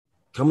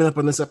Coming up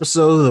on this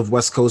episode of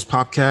West Coast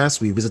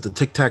Podcast, we visit the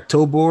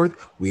tic-tac-toe board,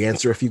 we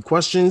answer a few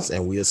questions,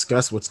 and we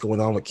discuss what's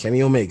going on with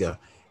Kenny Omega.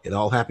 It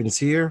all happens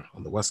here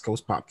on the West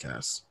Coast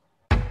Podcast.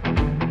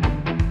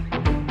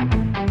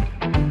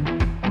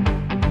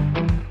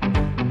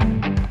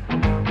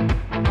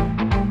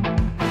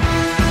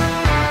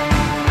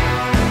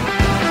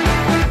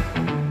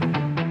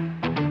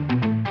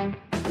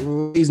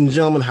 Ladies and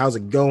gentlemen, how's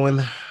it going?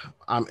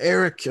 I'm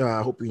Eric.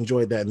 I hope you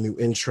enjoyed that new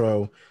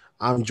intro.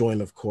 I'm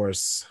joined, of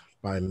course,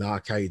 by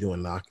Knock. How you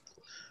doing, Knock?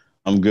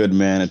 I'm good,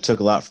 man. It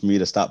took a lot for me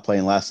to stop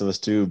playing Last of Us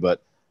 2,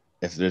 but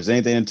if there's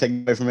anything to take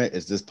away from it,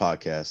 it's this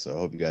podcast. So I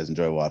hope you guys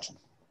enjoy watching.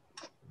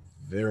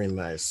 Very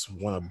nice.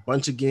 Won a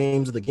bunch of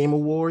games at the Game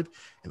Award,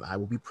 and I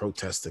will be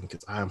protesting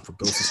because I am for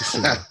Ghost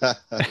of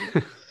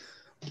Tsushima.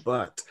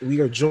 But we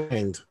are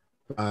joined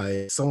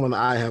by someone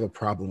I have a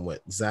problem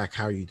with. Zach,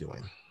 how are you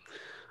doing?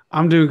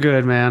 I'm doing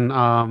good,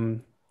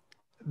 man.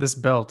 This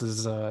belt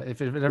is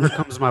if it ever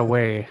comes my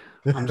way,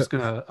 I'm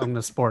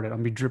gonna sport it. I'm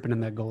gonna be dripping in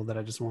that gold that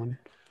I just won.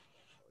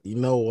 You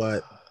know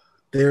what?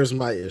 There's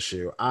my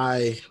issue.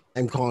 I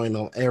am calling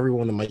on every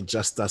one of my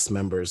Just Us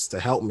members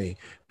to help me,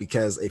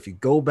 because if you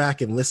go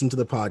back and listen to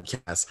the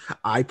podcast,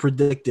 I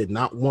predicted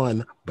not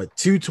one but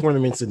two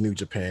tournaments in New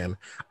Japan.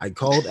 I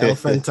called El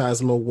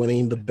Fantasma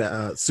winning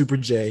the Super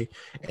J,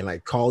 and I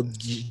called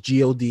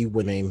God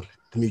winning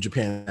the New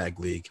Japan Tag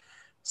League.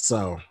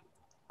 So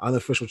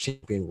unofficial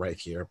champion right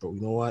here. But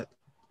you know what?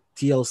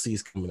 TLC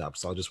is coming up,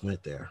 so I'll just win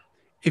it there.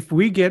 If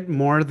we just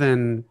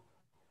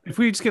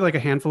get like a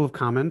handful of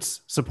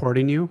comments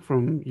supporting you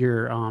from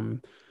your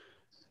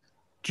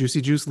Juicy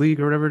Juice League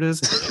or whatever it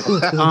is,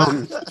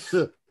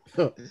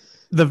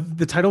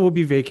 the title will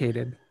be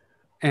vacated,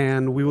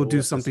 and we will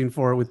do something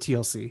for it with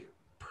TLC.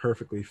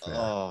 Perfectly fair.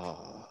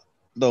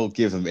 Don't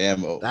give him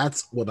ammo.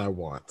 That's what I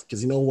want,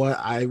 because you know what?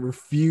 I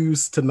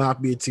refuse to not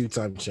be a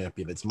two-time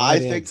champion. It's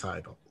my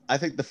title. I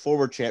think the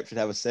former champ should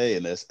have a say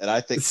in this, and I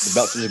think the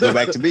belt should go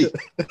back to me.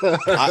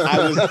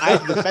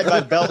 I defend my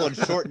belt on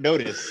short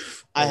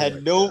notice. I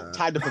had no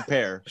time to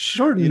prepare.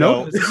 Short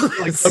notice,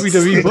 like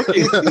WWE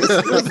booking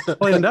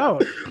planned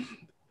out.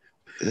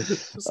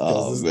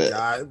 Oh, this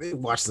guy, they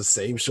watch the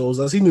same shows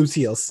as he knew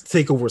TLC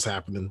Takeover was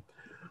happening.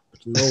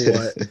 But you know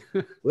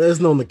what? Let us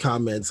know in the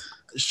comments.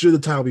 Should the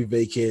title be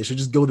vacated? Should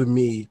just go to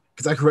me,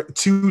 because I correct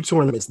two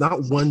tournaments,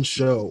 not one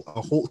show,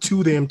 a whole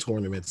two damn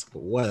tournaments.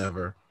 But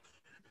whatever.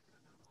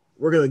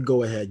 We're going to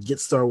go ahead, get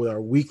started with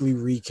our weekly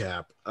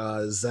recap.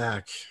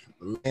 Zach,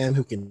 man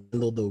who can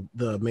handle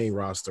the main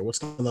roster. What's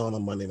going on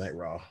Monday Night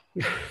Raw?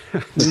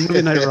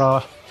 Monday Night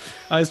Raw.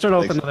 I started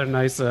off with another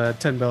nice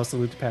 10-bell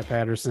salute to Pat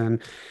Patterson.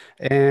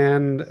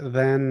 And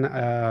then,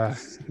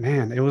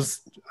 man, it was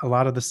a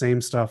lot of the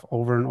same stuff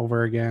over and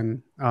over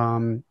again.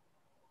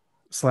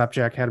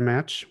 Slapjack had a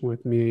match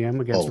with Mia Yim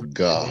against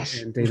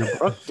and Dana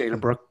Brooke. Dana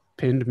Brooke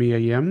pinned Mia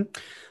Yim.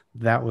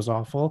 That was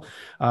awful.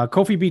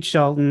 Kofi beat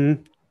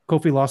Shelton.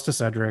 Kofi lost to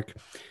Cedric,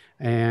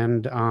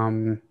 and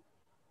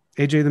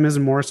AJ the Miz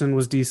and Morrison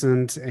was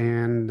decent,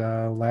 and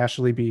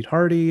Lashley beat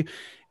Hardy,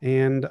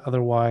 and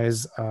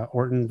otherwise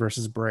Orton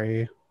versus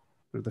Bray.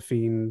 The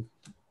Fiend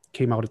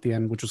came out at the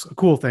end, which was a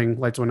cool thing.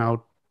 Lights went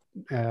out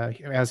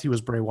as he was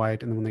Bray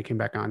Wyatt, and then when they came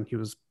back on, he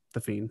was the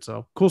Fiend.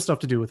 So cool stuff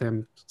to do with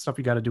him. Stuff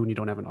you got to do when you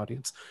don't have an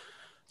audience.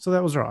 So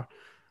that was Raw.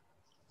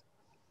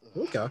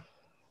 Okay.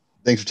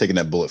 Thanks for taking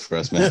that bullet for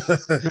us, man.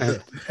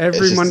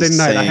 Every Monday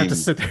night, I have to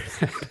sit there.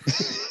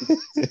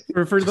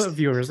 for the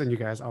viewers and you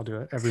guys, I'll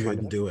do it every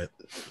Monday. Do it.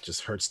 It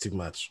just hurts too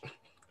much.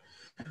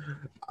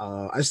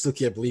 I still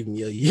can't believe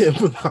Mia Yim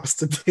lost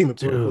to Dana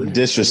Brooke.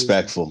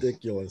 Disrespectful.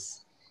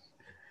 Ridiculous.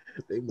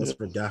 They must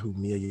forgot who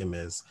Mia Yim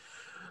is.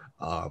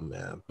 Oh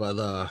man.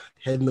 But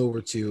heading over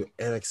to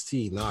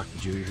NXT, Knock,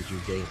 did you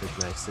get anything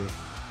from NXT?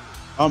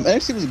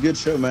 NXT was a good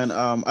show, man.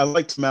 I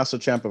liked Tommaso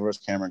Ciampa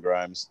versus Cameron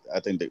Grimes. I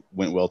think they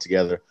went well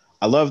together.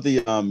 I love the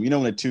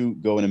when the two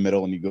go in the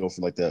middle and you go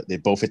for they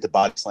both hit the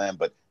body slam,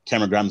 but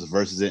Cameron Grimes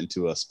reverses it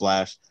into a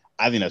splash.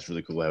 I think that's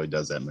really cool how he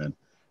does that, man.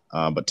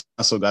 But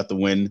Tommaso got the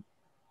win.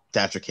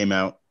 Thatcher came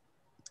out.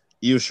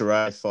 Io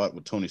Shirai fought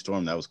with Toni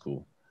Storm. That was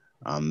cool.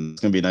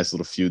 It's gonna be a nice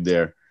little feud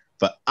there.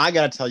 But I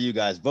gotta tell you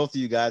guys, both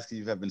of you guys, because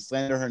you have been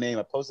slandering her name.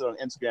 I posted on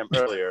Instagram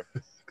earlier.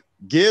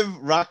 Give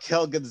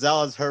Raquel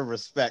Gonzalez her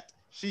respect.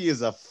 She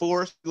is a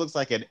force. She looks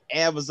like an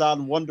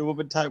Amazon Wonder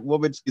Woman type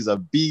woman. She's a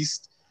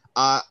beast.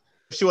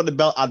 If she won the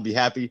belt, I'd be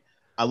happy.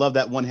 I love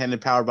that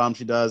one-handed power bomb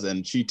she does,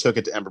 and she took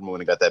it to Ember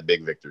Moon and got that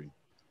big victory.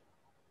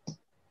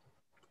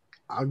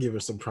 I'll give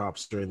her some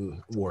props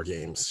during War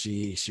Games.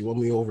 She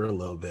won me over a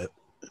little bit.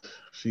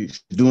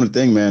 She's doing a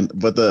thing, man.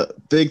 But the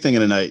big thing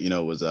of the night,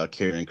 was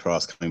Karrion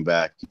Kross coming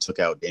back. He took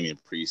out Damian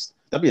Priest.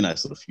 That'd be a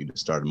nice little feud to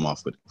start him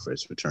off with for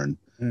his return.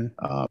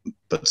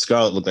 But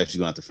Scarlett looked like she's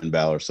going after Finn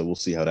Balor, so we'll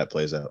see how that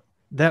plays out.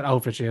 That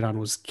outfit she had on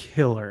was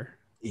killer.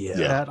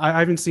 Yeah. I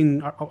haven't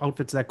seen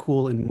outfits that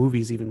cool in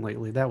movies even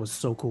lately. That was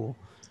so cool.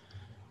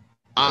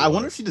 I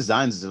wonder if she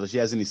designs it, if she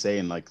has any say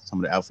in some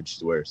of the outfits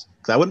she wears.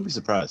 Because I wouldn't be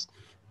surprised.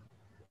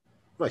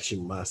 Like she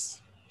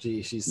must.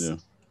 She's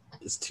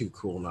it's too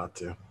cool not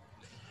to.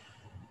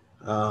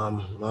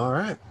 All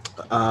right.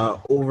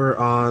 Over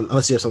on,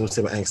 unless you have something to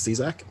say about NXT,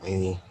 Zach.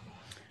 Any?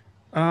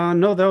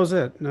 No, that was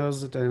it. That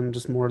was it, and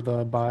just more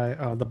the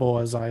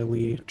Boaz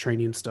Lee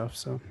training stuff.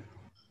 So,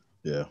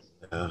 yeah.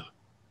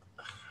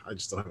 I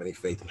just don't have any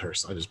faith in her,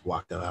 so I just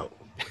blocked that out.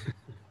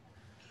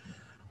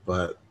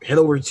 But head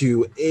over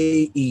to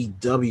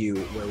AEW,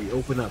 where we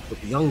open up with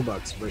the Young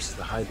Bucks versus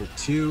the Hybrid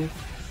 2.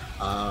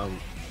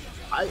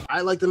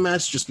 I like the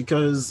match just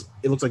because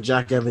it looks like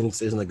Jack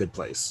Evans is in a good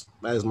place.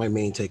 That is my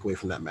main takeaway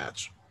from that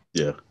match.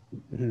 Yeah.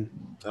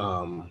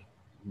 Mm-hmm.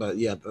 But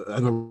yeah, I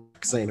remember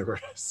saying there were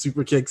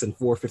super kicks and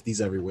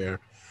 450s everywhere.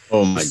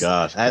 Oh my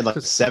gosh, I had like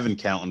 7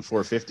 count and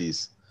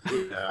 450s.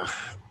 Yeah.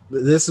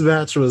 This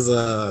match was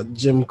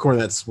Jim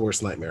Cornette's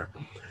worst nightmare.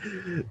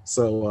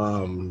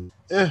 So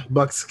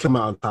Bucks come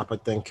out on top, I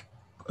think.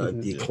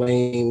 The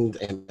Acclaimed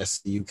and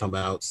SCU come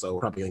out, so we're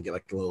probably gonna get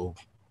like a little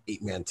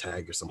 8-man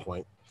tag or some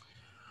point.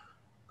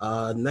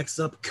 Next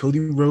up, Cody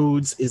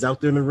Rhodes is out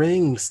there in the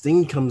ring.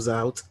 Sting comes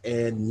out,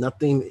 and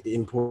nothing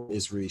important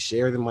is really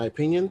shared, in my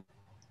opinion.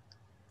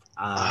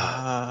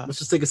 Let's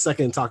just take a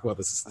second and talk about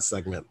this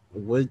segment.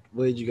 What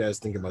did you guys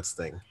think about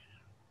Sting?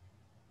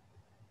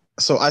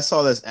 So I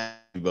saw this, and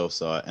we both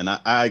saw it, and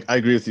I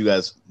agree with you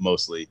guys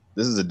mostly.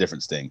 This is a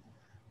different Sting,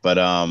 but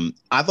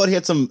I thought he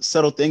had some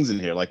subtle things in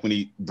here, like when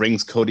he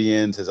brings Cody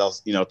in, says I'll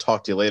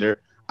talk to you later.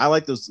 I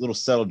like those little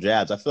subtle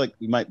jabs. I feel like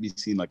we might be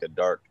seeing like a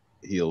dark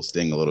heel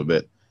Sting a little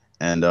bit,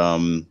 and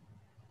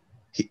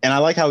I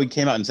like how he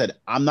came out and said,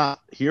 "I'm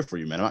not here for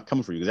you, man. I'm not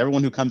coming for you," because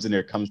everyone who comes in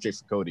there comes straight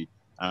for Cody.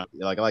 I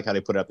like how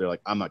they put it up there,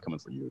 like, "I'm not coming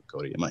for you,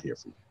 Cody. I'm not here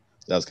for you."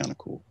 So that was kind of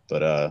cool,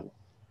 but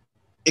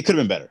it could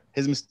have been better.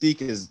 His mystique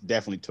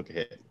definitely took a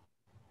hit.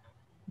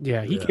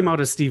 Yeah, he came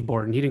out as Steve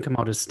Borden. He didn't come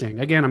out as Sting.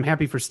 Again, I'm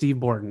happy for Steve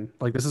Borden.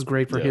 Like, this is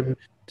great for him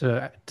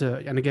to.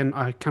 And again,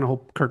 I kind of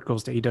hope Kurt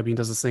goes to AEW and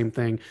does the same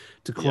thing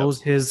to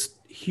close his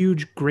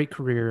huge, great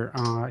career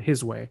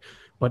his way.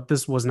 But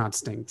this was not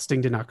Sting. Sting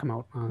did not come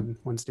out on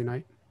Wednesday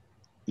night.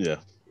 Yeah.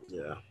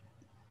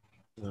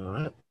 All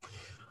right.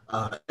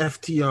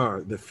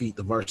 FTR defeat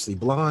the Varsity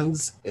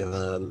Blondes in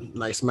a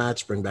nice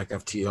match. Bring back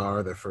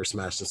FTR, their first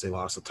match since they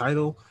lost the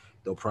title.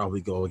 They'll probably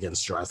go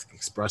against Jurassic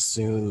Express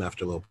soon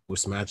after a little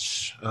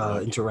post-match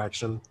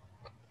interaction.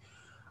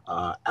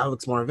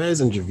 Alex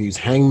Marvez interviews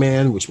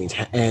Hangman, which means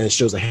and it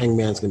shows that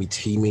Hangman's going to be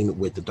teaming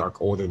with the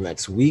Dark Order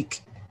next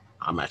week.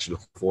 I'm actually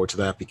looking forward to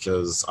that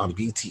because on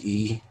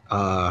BTE,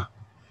 I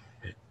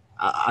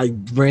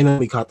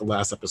randomly caught the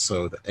last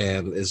episode,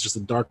 and it's just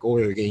the Dark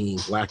Order getting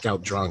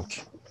blackout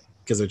drunk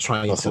because they're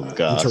trying to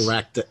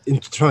interact,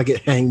 trying to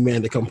get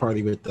Hangman to come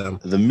party with them.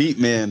 The Meat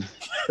Man.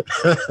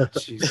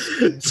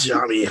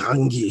 Johnny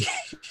Hungy.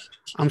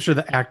 I'm sure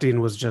the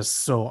acting was just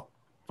so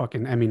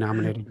fucking Emmy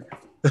nominated.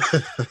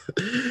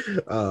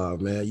 Oh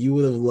man, you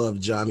would have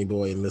loved Johnny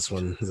Boy in this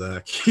one,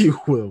 Zach. You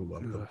would have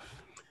loved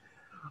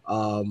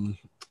him.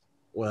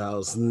 Well,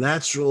 it's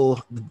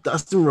natural.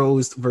 Dustin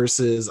Rhodes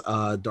versus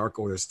Dark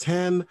Order's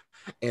 10,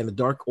 and the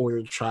Dark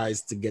Order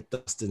tries to get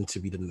Dustin to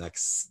be the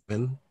next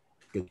 7.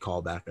 Good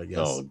callback, I guess.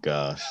 Oh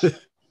gosh.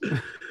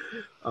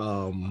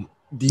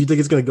 Do you think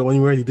it's gonna go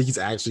anywhere? Do you think he's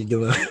actually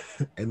gonna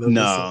end up?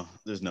 No,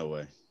 there's no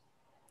way.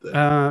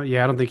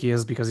 Yeah, I don't think he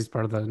is because he's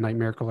part of the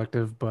Nightmare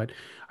Collective. But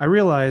I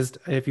realized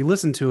if you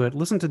listen to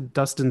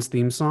Dustin's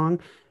theme song.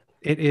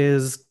 It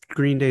is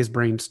Green Day's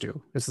Brain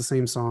Stew. It's the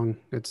same song.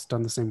 It's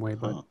done the same way,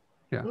 but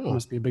yeah,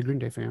 must be a big Green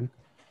Day fan.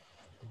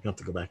 You have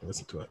to go back and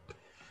listen to it.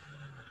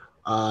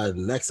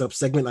 Next up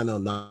segment,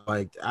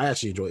 I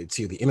actually enjoyed it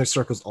too. The Inner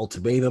Circle's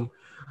ultimatum.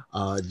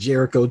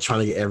 Jericho trying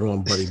to get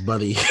everyone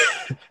buddy.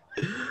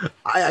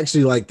 I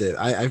actually liked it.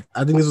 I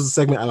think this was the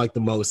segment I liked the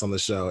most on the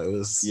show. It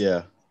was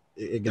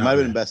it might have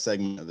been the best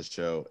segment of the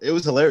show. It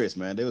was hilarious,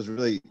 man. It was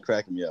really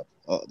cracking me up.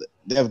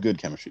 They have good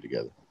chemistry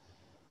together.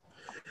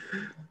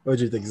 What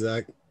did you think,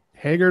 Zach?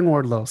 Hager and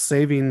Wardlow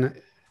saving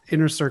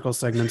Inner Circle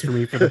segments for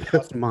me for the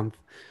past month.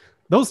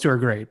 Those two are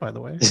great, by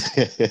the way.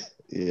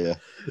 Yeah,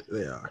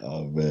 they are.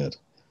 Oh man,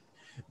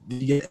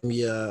 did you get me?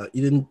 You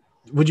didn't.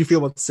 What do you feel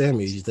about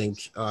Sammy? Do you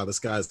think this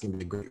guy's gonna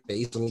be a great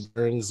face when he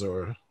turns,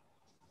 or?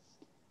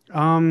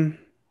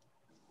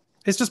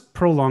 It's just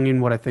prolonging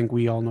what I think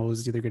we all know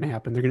is either going to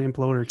happen. They're going to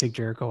implode or kick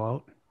Jericho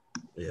out.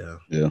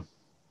 Yeah.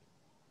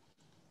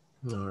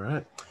 All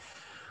right.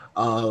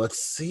 Let's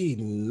see.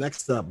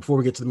 Next up, before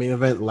we get to the main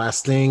event,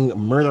 last thing,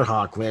 Murder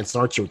Hawk, Lance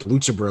Archer with the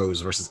Lucha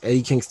Bros versus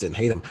Eddie Kingston,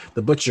 Hayden,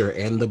 the Butcher,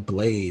 and the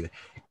Blade.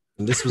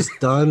 And this was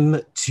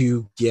done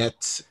to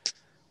get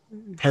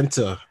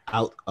Penta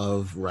out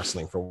of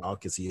wrestling for a while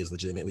because he is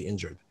legitimately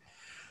injured.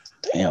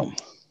 Damn.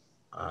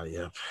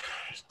 Yep.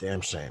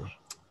 Damn shame.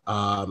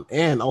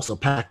 And also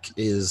Pac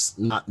is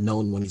not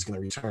known when he's going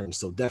to return,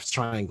 so Death's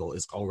Triangle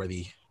is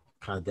already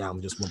kind of down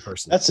to just one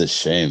person. That's a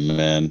shame,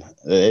 man.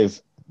 They've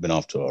been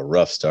off to a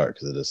rough start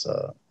because of this.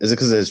 Is it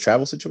because of his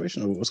travel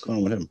situation, or what's going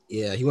on with him?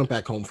 Yeah, he went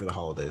back home for the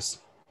holidays.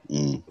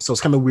 So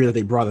it's kind of weird that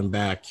they brought him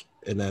back,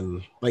 and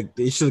then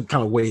they should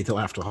kind of wait till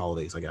after the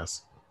holidays, I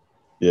guess.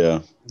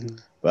 Yeah,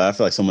 but I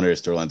feel like some of their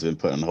storylines have been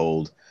put on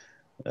hold.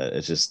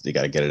 It's just they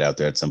got to get it out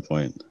there at some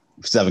point.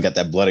 still haven't got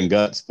that blood and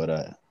guts,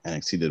 but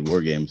NXT did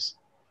War Games.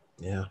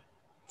 Yeah.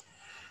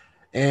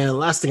 And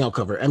last thing I'll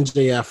cover,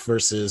 MJF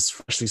versus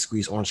Freshly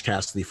Squeezed Orange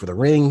Cassidy for the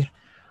ring.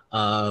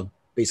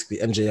 Basically,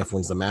 MJF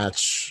wins the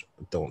match.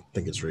 Don't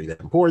think it's really that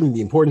important.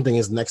 The important thing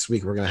is next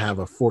week we're going to have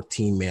a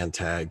 14-man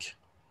tag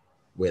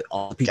with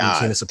all the people who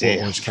came to support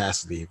Orange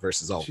Cassidy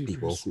versus all the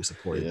people who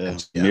supported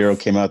MJF. Miro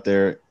came out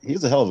there. He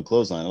was a hell of a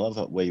clothesline. I love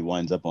the way he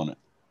winds up on it.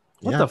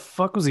 What the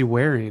fuck was he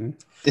wearing?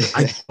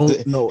 I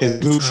don't know. His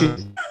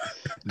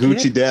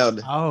Gucci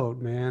down. Oh,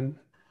 man.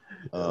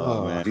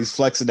 Oh, man. He's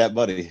flexing that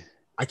buddy.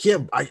 I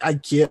can't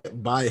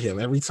buy him.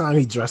 Every time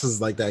he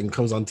dresses like that and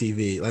comes on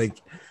TV,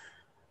 like,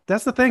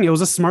 that's the thing. It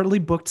was a smartly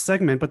booked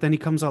segment, but then he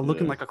comes out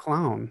looking like a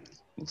clown.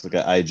 Looks like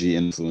an IG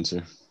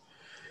influencer.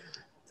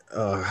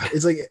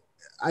 It's like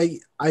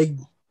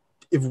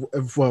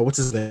if what's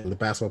his name, the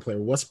basketball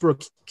player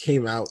Westbrook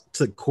came out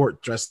to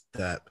court dressed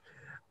that,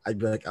 I'd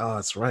be like, oh,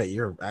 that's right.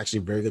 You're actually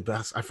a very good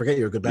I forget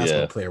you're a good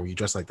basketball player when you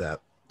dress like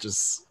that.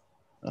 Just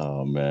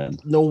man,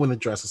 no one to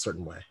dress a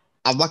certain way.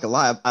 I'm not gonna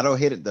lie. I don't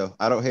hate it though.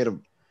 I don't hate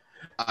him.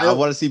 I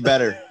want to see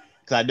better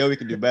because I know we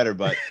can do better,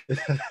 but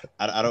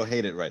I don't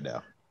hate it right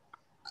now.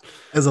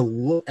 As a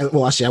look,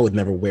 well, actually, I would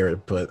never wear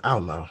it, but I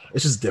don't know.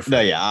 It's just different. No,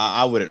 yeah,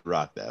 I wouldn't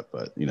rock that,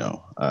 but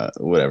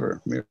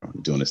whatever. Miro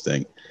doing his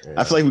thing. Yeah.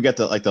 I feel like we got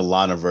the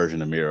Lana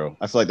version of Miro.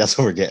 I feel like that's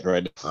what we're getting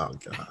right now. Oh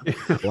god,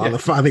 Lana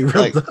finally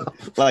rubbed up.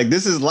 Like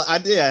this is, I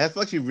feel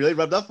like she really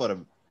rubbed up on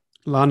him.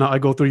 Lana, I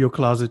go through your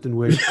closet and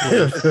wait.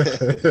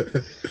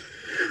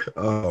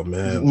 Oh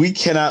man, we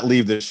cannot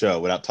leave this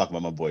show without talking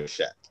about my boy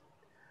Shaq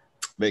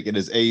making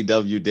his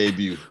AEW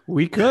debut.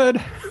 We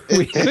could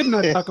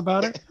not talk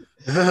about it.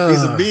 He's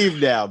a meme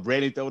now.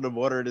 Brady throwing the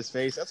water in his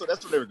face. That's what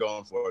they were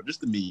going for.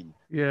 Just a meme.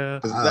 Yeah.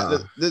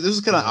 This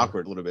was kind of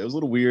awkward a little bit. It was a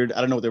little weird.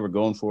 I don't know what they were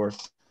going for.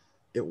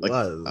 It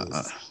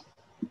was.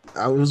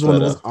 It was one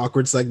of those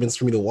awkward segments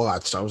for me to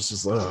watch. I was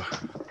just,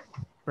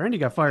 Brandy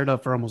got fired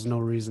up for almost no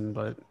reason,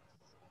 but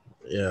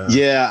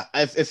yeah,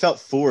 it felt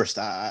forced.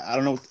 I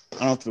don't know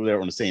if they were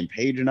on the same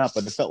page or not,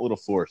 but it felt a little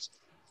forced.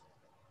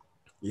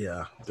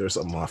 Yeah, there's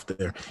something off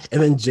there. And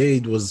then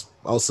Jade was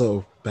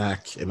also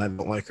back, and I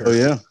don't like her. Oh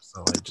yeah,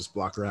 so I just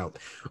block her out.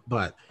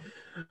 But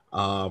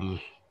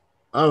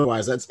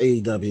otherwise, that's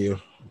AEW.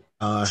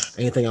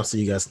 Anything else that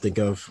you guys think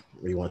of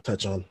or you want to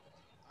touch on?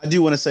 I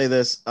do want to say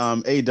this.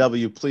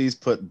 AEW, please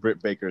put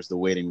Britt Baker's The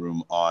Waiting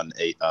Room on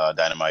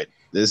Dynamite.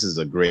 This is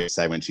a great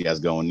segment she has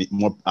going.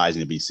 More eyes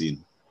need to be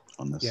seen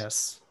on this.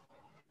 Yes.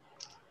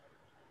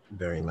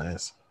 Very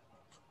nice.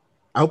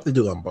 I hope they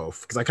do it on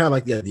both because I kind of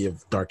like the idea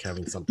of Dark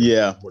having something.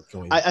 Yeah,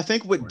 I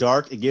think with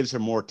Dark, it gives her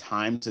more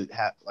time to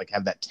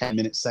have that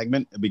 10-minute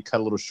segment. It'd be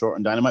cut a little short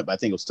on Dynamite, but I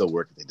think it'll still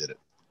work if they did it.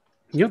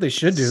 You know what they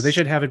should do? They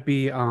should have it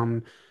be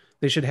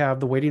they should have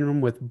the waiting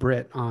room with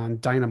Britt on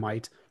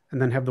Dynamite,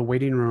 and then have the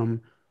waiting room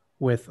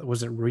with,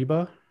 was it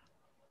Reba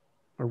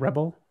or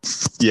Rebel?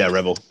 Yeah,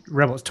 Rebel.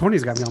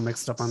 Tony's got me all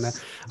mixed up on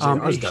that.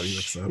 Ours got me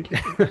mixed up.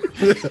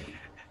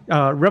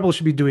 Rebel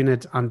should be doing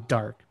it on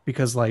Dark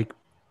because like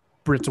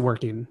Britt's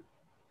working.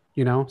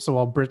 You know, so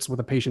while Britt's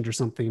with a patient or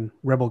something,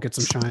 Rebel gets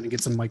some shine and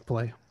gets some mic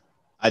play.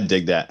 I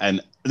dig that.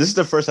 And this is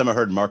the first time I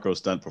heard Marco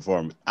Stunt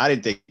perform. I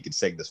didn't think he could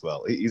sing this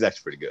well. He's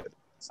actually pretty good.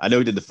 I know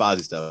he did the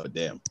Fozzy stuff, but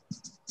damn.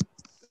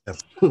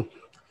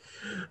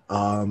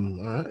 All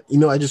right. You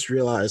know, I just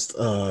realized,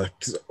 I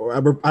don't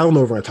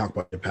know if we're going to talk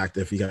about Impact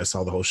if you guys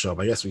saw the whole show,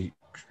 but I guess we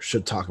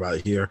should talk about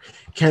it here.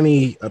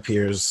 Kenny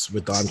appears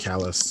with Don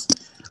Callis,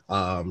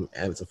 and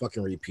it's a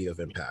fucking repeat of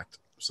Impact.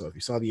 So if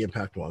you saw the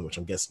Impact one, which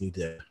I'm guessing you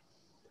did,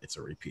 it's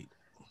a repeat.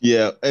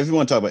 Yeah, if you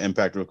want to talk about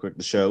Impact real quick,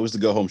 the show, it was the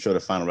go-home show to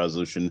Final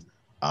Resolution.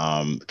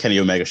 Kenny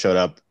Omega showed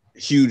up,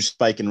 huge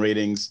spike in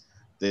ratings.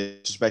 They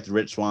disrespected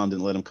Rich Swann,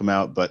 didn't let him come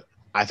out, but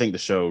I think the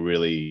show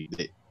really,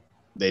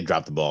 they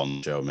dropped the ball on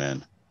the show,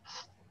 man.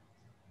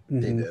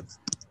 They did.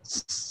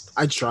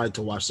 I tried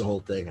to watch the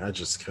whole thing. I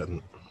just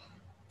couldn't.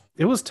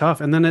 It was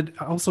tough. And then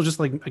it also just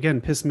like,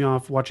 again, pissed me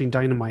off watching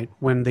Dynamite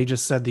when they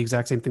just said the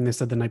exact same thing they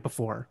said the night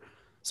before.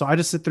 So I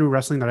just sit through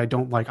wrestling that I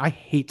don't like. I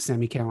hate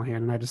Sami Callihan,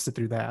 and I just sit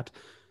through that.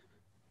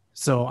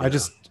 So yeah.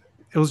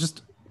 It was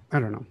just, I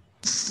don't know.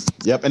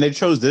 Yep, and they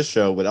chose this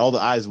show with all the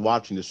eyes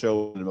watching the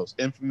show, one of the most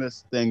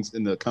infamous things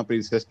in the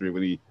company's history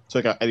when he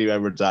took out Eddie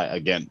Edwards' eye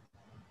again.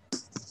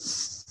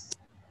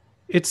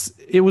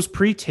 It was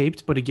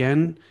pre-taped, but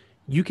again,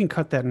 you can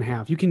cut that in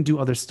half. You can do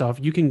other stuff.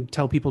 You can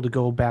tell people to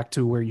go back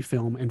to where you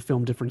film and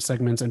film different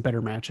segments and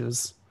better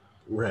matches.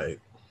 Right.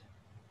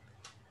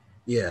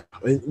 Yeah,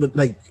 but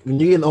like when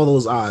you get all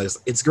those eyes,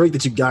 it's great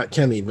that you got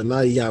Kenny, but now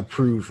you gotta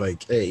prove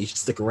like, hey, you should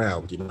stick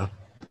around, you know.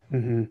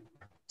 Mm-hmm.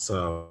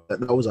 So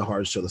that was a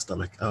hard show to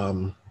stomach.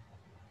 We'll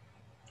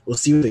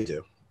see what they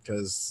do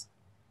because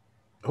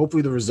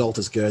hopefully the result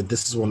is good.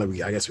 This is one that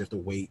I guess we have to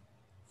wait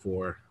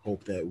for.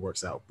 Hope that it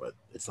works out, but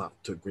it's not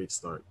to a great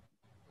start.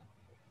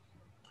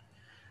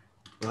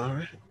 All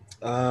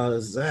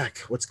right, Zach,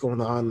 what's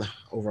going on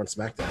over on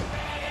SmackDown?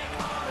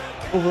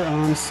 Over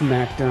on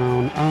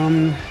SmackDown,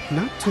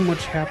 not too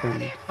much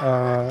happened.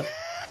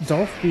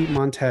 Dolph beat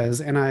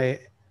Montez, and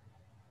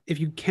if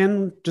you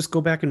can just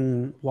go back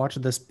and watch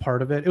this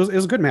part of it, it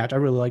was a good match. I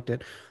really liked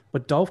it.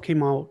 But Dolph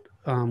came out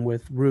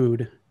with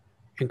Rude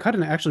and cut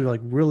an actually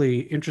like really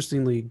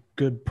interestingly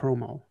good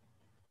promo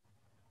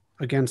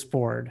against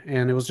Ford.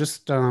 And it was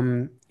just,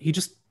 he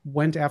just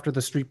went after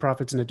the Street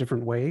Profits in a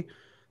different way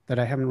that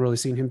I haven't really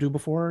seen him do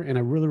before. And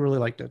I really, really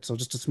liked it. So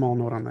just a small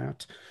note on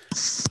that.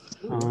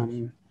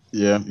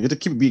 Yeah, you have to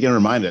keep being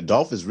reminded.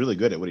 Dolph is really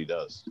good at what he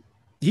does.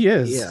 He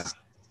is. Yeah.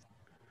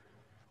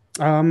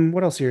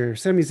 What else here?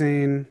 Sami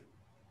Zayn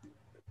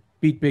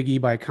beat Big E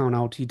by a count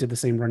out. He did the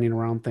same running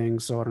around thing.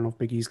 So I don't know if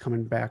Big E's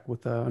coming back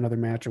with another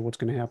match or what's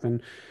going to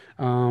happen.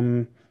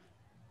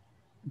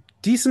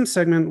 Decent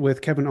segment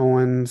with Kevin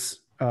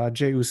Owens,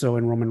 Jey Uso,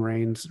 and Roman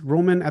Reigns.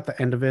 Roman at the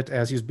end of it,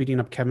 as he's beating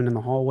up Kevin in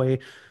the hallway,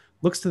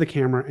 looks to the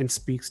camera and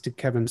speaks to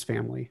Kevin's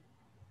family.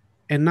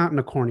 And not in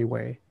a corny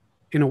way,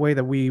 in a way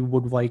that we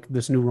would like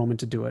this new Roman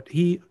to do it.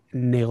 He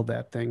nailed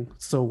that thing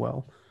so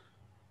well.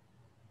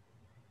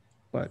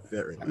 But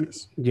very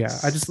nice.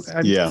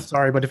 I'm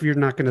sorry, but if you're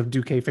not going to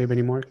do kayfabe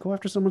anymore, go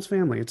after someone's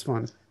family. It's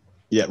fun.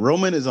 Yeah,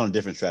 Roman is on a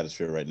different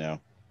stratosphere right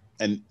now.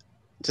 And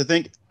to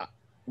think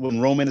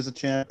when Roman is a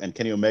champ and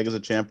Kenny Omega is a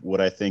champ,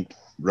 would I think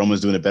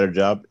Roman's doing a better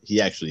job?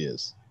 He actually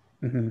is.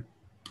 Mm-hmm.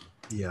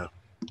 Yeah.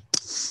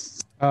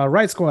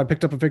 Riot Squad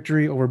picked up a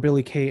victory over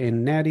Billy Kay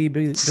and Natty.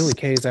 Billy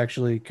Kay is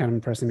actually kind of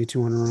impressing me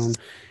too on her own.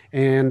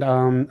 And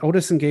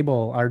Otis and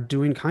Gable are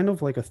doing kind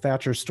of like a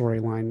Thatcher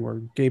storyline where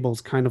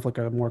Gable's kind of like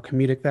a more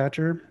comedic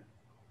Thatcher.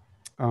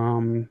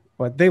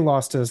 But they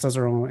lost to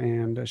Cesaro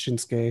and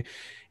Shinsuke.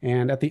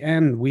 And at the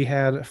end, we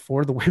had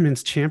for the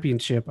women's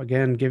championship,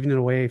 again, giving it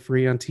away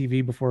free on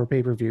TV before a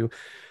pay-per-view.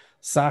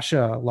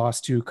 Sasha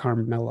lost to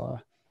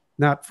Carmella.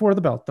 Not for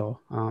the belt,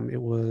 though.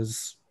 It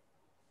was...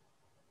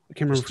 I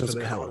can't remember if it was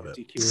the hell of it.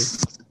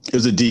 DQ. It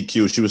was a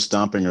DQ. She was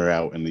stomping her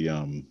out in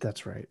the...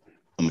 That's right.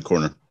 On the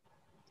corner.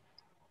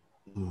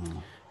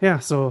 Yeah,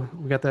 so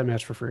we got that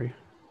match for free.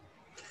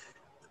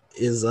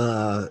 Is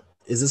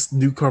this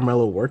new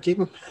Carmella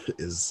working?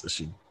 Is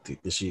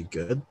she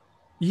good?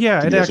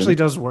 Yeah, it actually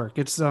does work.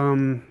 It's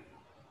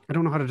I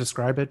don't know how to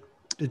describe it.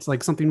 It's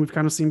like something we've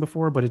kind of seen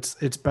before, but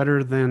it's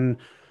better than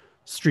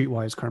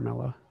Streetwise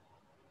Carmella.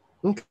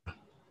 Okay.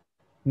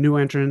 New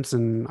entrance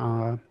and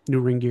new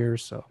ring gear,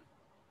 so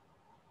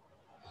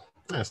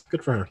nice,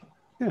 good for her.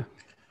 Yeah.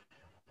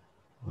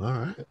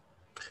 All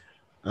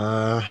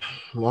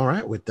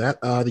right. With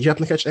that, did you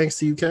happen to catch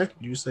NXT UK?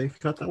 Did you say you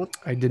caught that one?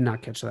 I did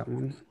not catch that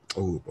one.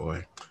 Oh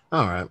boy.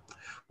 All right.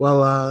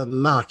 Well,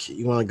 Knock,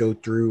 you want to go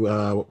through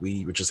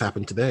what just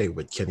happened today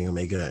with Kenny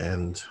Omega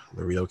and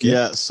Laredo Kid?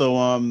 Yeah.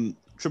 So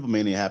Triple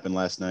Mania happened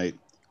last night.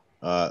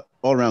 All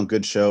around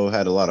good show.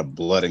 Had a lot of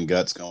blood and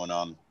guts going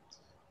on.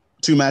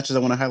 2 matches I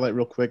want to highlight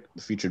real quick.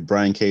 It featured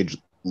Brian Cage,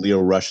 Leo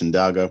Rush, and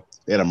Daga.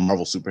 They had a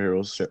Marvel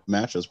Superheroes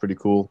match. That was pretty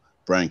cool.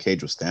 Brian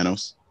Cage was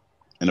Thanos.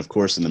 And of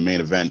course, in the main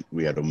event,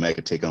 we had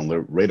Omega take on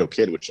Laredo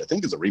Kid, which I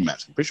think is a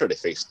rematch. I'm pretty sure they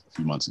faced a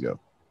few months ago.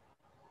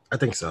 I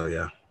think so,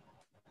 yeah.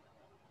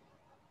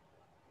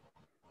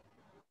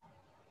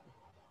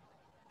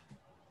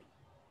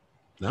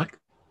 Knock?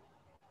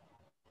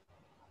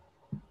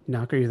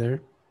 Knock, are you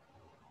there?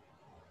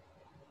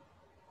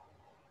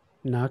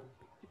 Knock.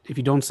 If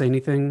you don't say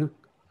anything,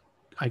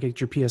 I get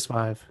your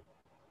PS5.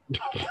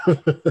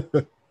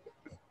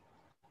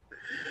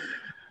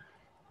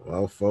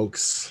 Well,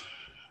 folks,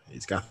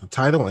 he's got the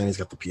title and he's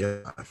got the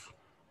PS5.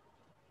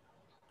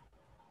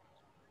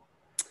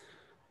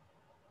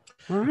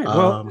 All right.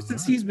 Well,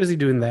 since he's busy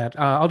doing that,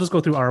 I'll just go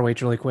through ROH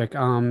really quick.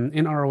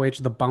 In ROH,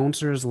 the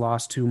Bouncers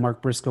lost to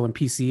Mark Briscoe and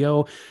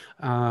PCO.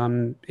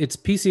 It's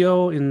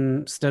PCO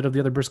instead of the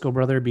other Briscoe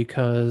brother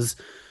because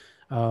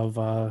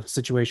of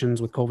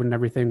situations with COVID and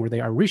everything, where they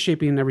are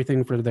reshaping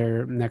everything for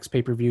their next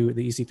pay-per-view.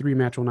 The EC3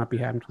 match will not be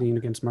happening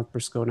against Mark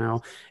Briscoe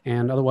now.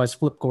 And otherwise,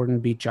 Flip Gordon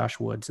beat Josh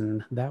Woods,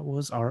 and that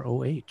was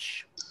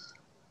ROH.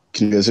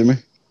 Can you guys hear me?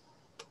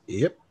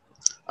 Yep.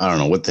 I don't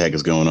know what the heck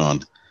is going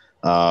on.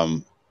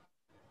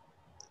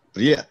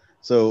 But yeah,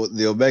 so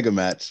the Omega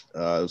match, it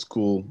was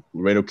cool.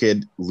 Laredo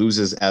Kid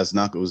loses as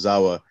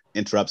Nakazawa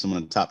interrupts him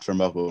on the top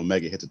turnbuckle.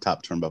 Omega hits the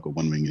top turnbuckle,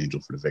 One Winged Angel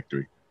for the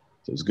victory.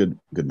 So it was a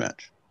good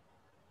match.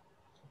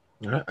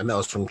 All right, and that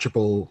was from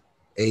Triple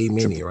A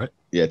Mania, right?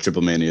 Yeah,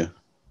 Triple Mania.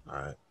 All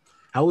right.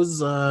 How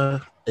was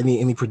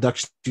any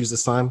production issues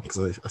this time?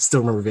 Because I still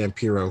remember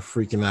Vampiro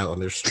freaking out on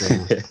their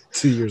stream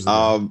 2 years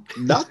ago.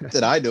 Not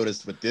that I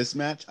noticed with this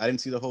match. I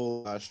didn't see the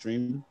whole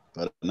stream,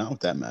 but not with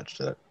that match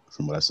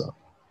from what I saw.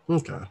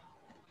 Okay.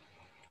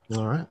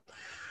 All right.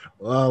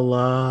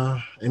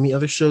 Well, any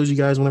other shows you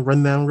guys want to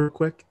run down real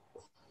quick?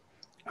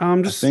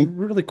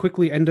 Really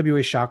quickly,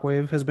 NWA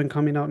Shockwave has been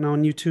coming out now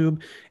on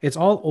YouTube. It's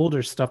all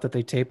older stuff that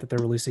they tape that they're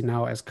releasing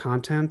now as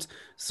content.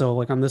 So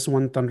like on this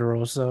one, Thunder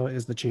Rosa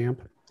is the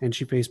champ, and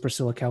she faced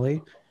Priscilla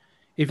Kelly.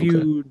 If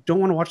you don't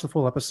want to watch the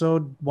full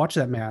episode, watch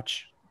that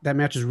match. That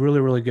match is really,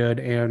 really good.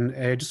 And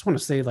I just want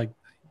to say, like,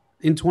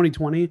 in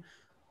 2020,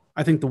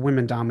 I think the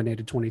women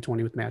dominated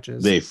 2020 with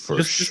matches. They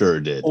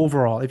sure did.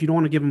 Overall, if you don't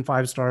want to give them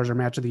 5 stars or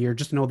match of the year,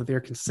 just know that they're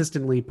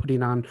consistently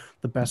putting on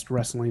the best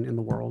wrestling in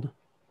the world.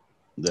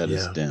 That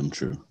is damn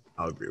true.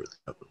 I'll agree with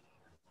that.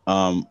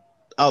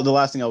 The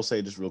last thing I'll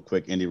say, just real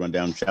quick, Indie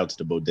rundown. Shout out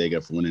to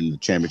Bodega for winning the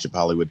Championship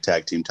Hollywood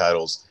Tag Team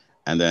titles.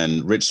 And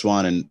then Rich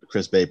Swann and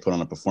Chris Bay put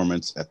on a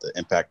performance at the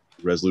Impact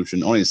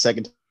Resolution. Only the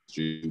second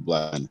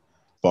Black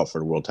fought for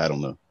the world title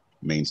on the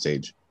main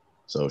stage.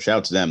 So shout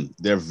out to them.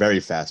 They're very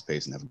fast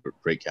paced and have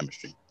great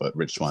chemistry. But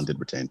Rich Swann did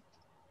retain.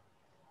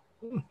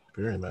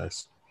 Very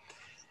nice.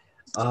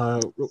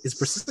 Is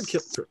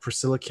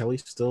Priscilla Kelly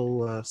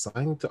still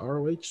signed to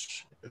ROH?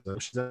 Is that where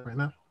she's at right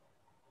now?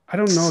 I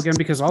don't know, again,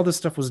 because all this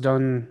stuff was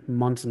done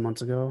months and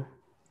months ago.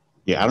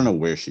 Yeah, I don't know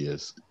where she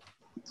is.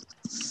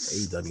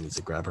 AEW needs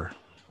to grab her.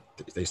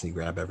 They just need to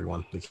grab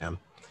everyone they can.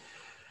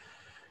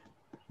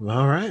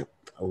 All right.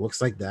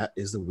 Looks like that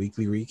is the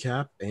weekly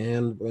recap.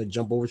 And we're going to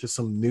jump over to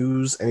some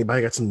news.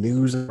 Anybody got some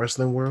news in the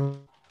wrestling world?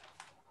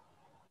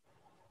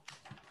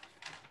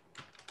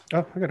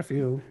 Oh, I got a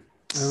few.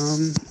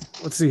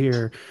 Let's see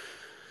here.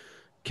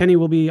 Kenny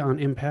will be on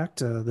Impact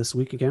this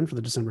week again for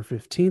the December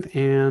 15th.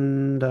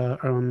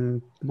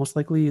 And most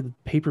likely the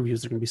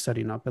pay-per-views are going to be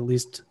setting up, at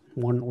least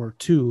one or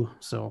two.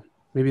 So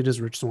maybe it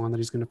is Rich Swann that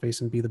he's going to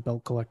face and be the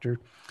belt collector.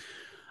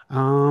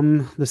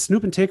 The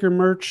Snoop and Taker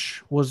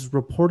merch was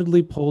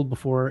reportedly pulled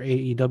before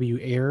AEW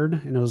aired,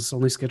 and it was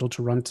only scheduled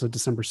to run to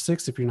December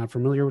 6th. If you're not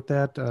familiar with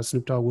that,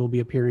 Snoop Dogg will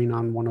be appearing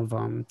on one of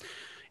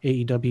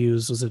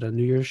AEW's, was it a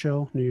New Year's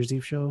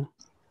Eve show?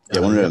 Yeah,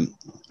 one of them.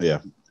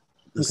 Yeah.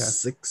 The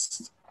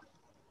 6th.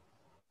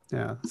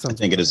 Yeah. I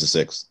think it is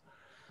the 6th.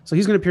 So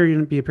he's going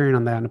to be appearing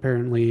on that, and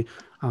apparently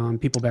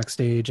people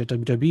backstage at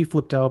WWE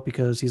flipped out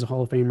because he's a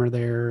Hall of Famer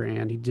there,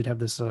 and he did have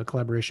this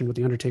collaboration with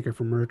The Undertaker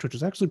for merch, which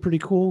is actually pretty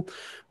cool.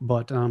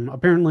 But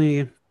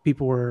apparently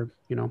people were,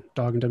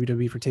 dogging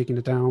WWE for taking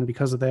it down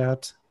because of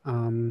that.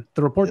 The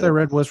report that I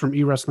read was from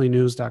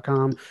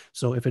eWrestlingNews.com,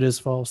 so if it is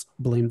false,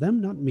 blame them,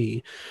 not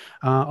me.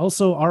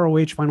 Also,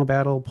 ROH Final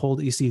Battle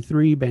pulled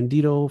EC3,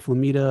 Bandito,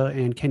 Flamita,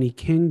 and Kenny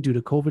King due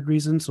to COVID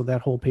reasons, so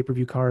that whole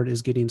pay-per-view card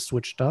is getting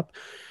switched up.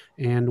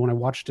 And when I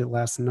watched it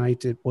last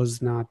night, it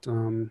was not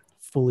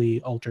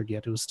fully altered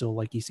yet. It was still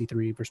like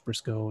EC3 versus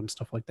Briscoe and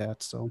stuff like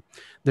that. So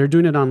they're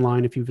doing it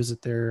online. If you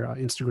visit their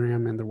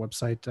Instagram and their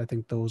website, I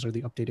think those are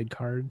the updated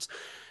cards.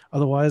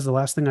 Otherwise, the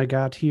last thing I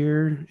got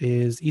here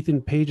is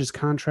Ethan Page's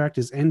contract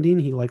is ending.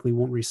 He likely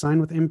won't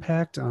re-sign with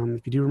Impact.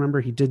 If you do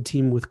remember, he did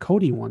team with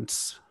Cody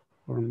once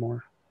or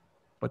more,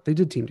 but they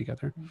did team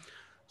together.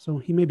 So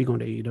he may be going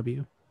to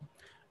AEW.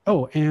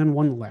 Oh, and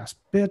one last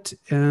bit.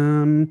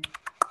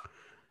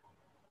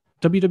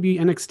 WWE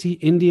NXT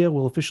India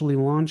will officially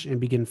launch and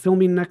begin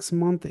filming next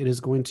month. It is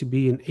going to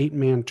be an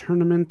 8-man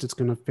tournament. It's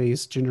going to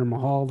face Jinder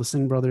Mahal, the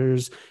Singh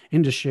brothers,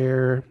 Indus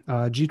Jeet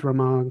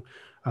Ramag.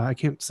 I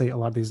can't say a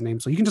lot of these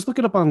names, so you can just look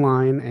it up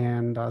online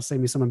and save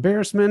me some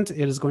embarrassment.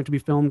 It is going to be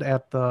filmed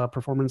at the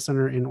Performance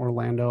Center in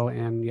Orlando,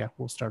 and yeah,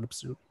 we'll start up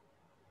soon.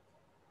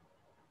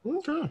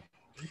 Okay.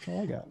 That's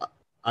all I got.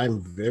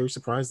 I'm very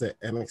surprised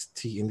that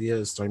NXT India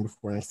is starting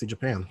before NXT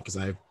Japan, because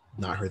I've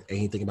not heard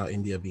anything about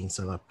India being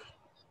set up.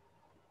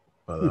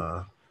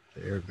 But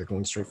they're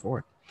going straight for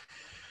it.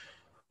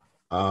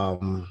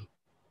 The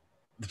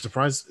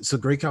surprise. So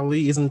Great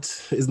Khali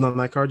isn't on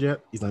that card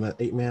yet. He's on that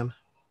 8-man.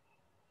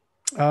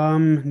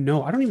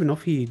 No, I don't even know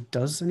if he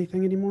does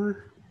anything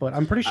anymore. But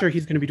I'm pretty sure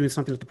he's going to be doing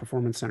something at the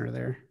Performance Center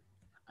there.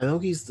 I know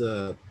he's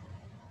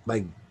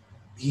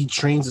he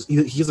trains. He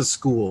has a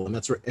school, and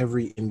that's where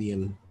every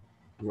Indian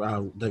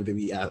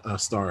WWE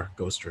star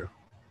goes through.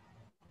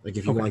 Like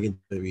if you want to get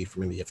WWE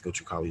from India, you have to go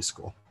to Khali's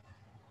school.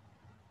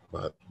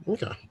 But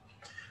okay.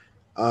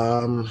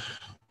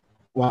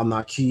 While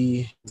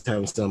Naki is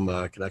having some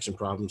connection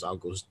problems, I'll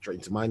go straight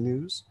into my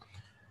news.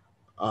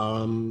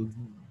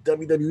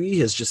 WWE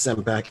has just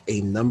sent back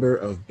a number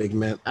of big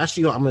men.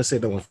 Actually, I'm going to say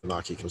that one for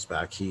Naki comes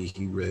back. He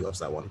really loves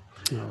that one.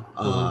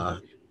 I'll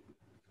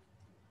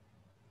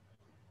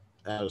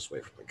just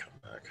wait for him to come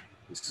back.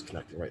 He's just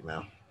connecting right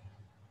now.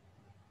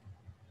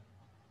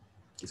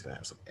 He's going to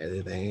have some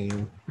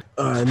editing.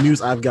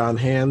 News I've got in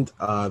hand.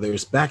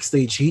 There's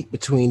backstage heat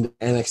between the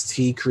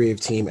NXT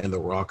creative team and the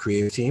Raw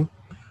creative team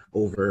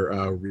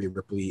over Rhea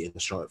Ripley and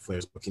Charlotte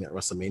Flair's booking at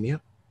WrestleMania.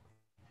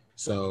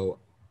 So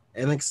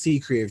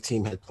NXT creative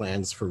team had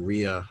plans for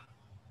Rhea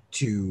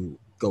to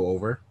go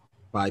over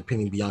by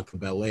pinning Bianca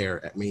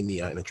Belair at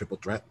Mania in a triple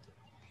threat.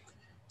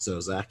 So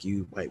Zach,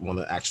 you might want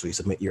to actually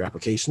submit your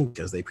application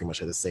because they pretty much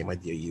had the same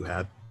idea you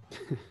had.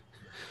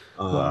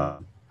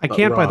 I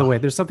can't, by the way.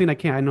 There's something I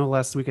can't. I know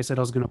last week I said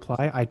I was going to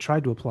apply. I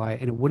tried to apply,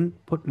 and it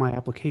wouldn't put my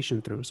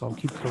application through. So I'll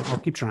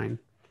keep trying.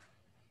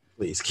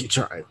 Please keep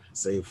trying.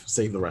 Save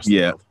the rest.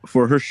 Yeah, of the world.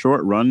 For her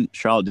short run,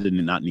 Charlotte did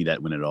not need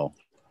that win at all.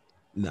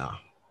 No,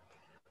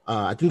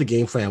 I think the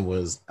game plan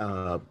was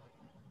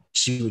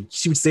she would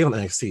stay on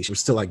NXT. She would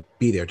still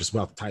be there just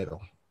without the title.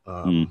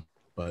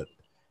 But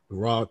the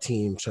Raw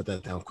team shut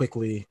that down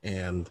quickly,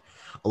 and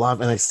a lot of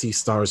NXT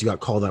stars who got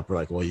called up were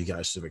like, "Well, you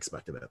guys should have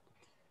expected it."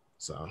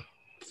 So.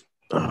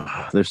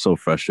 They're so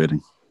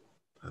frustrating.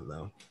 I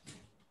know.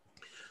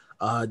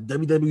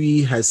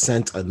 WWE has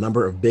sent a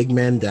number of big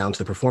men down to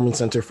the Performance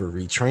Center for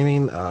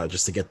retraining,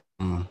 just to get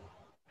them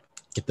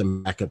get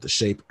them back up to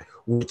shape.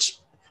 Which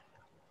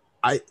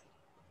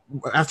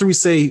after we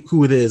say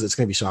who it is, it's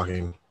gonna be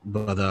shocking.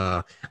 But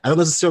I don't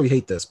necessarily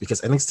hate this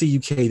because NXT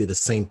UK did the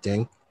same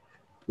thing,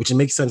 which it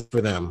makes sense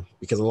for them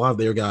because a lot of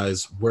their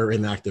guys were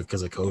inactive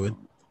because of COVID.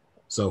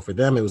 So for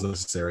them, it was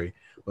necessary.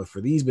 But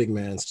for these big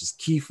men, it's just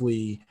Keith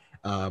Lee,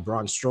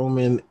 Braun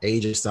Strowman,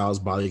 AJ Styles'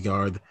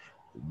 bodyguard,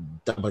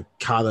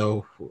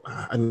 Dabakato.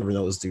 I never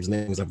know this dude's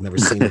names. I've never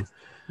seen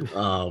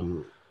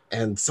him.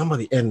 And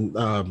somebody, and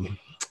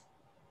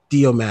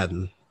Dio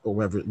Madden or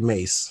whatever,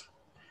 Mace.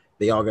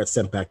 They all got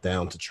sent back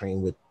down to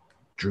train with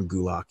Drew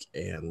Gulak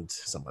and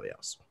somebody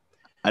else.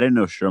 I didn't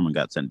know Sherman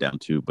got sent down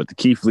too, but the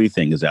Keith Lee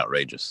thing is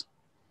outrageous.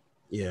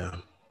 Yeah.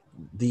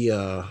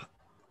 The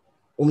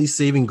only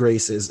saving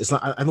grace is it's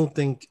not. I don't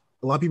think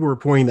a lot of people are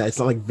reporting that it's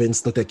not like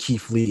Vince looked at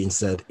Keith Lee and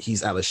said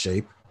he's out of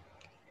shape.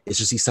 It's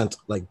just he sent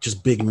like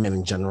just big men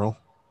in general.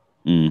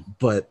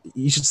 But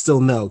you should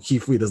still know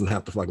Keith Lee doesn't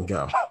have to fucking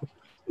go.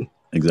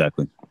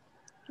 Exactly.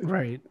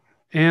 Right.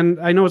 And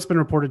I know it's been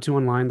reported too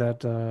online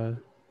that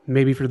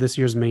maybe for this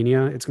year's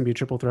Mania, it's going to be a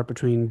triple threat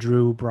between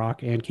Drew,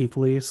 Brock, and Keith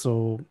Lee.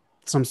 So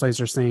some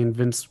sites are saying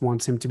Vince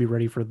wants him to be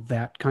ready for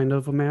that kind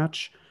of a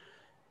match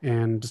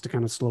and just to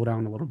kind of slow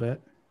down a little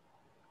bit.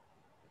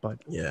 But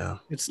yeah,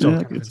 it's still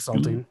kind of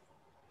insulting.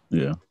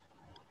 Yeah.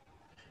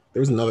 There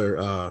was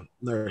another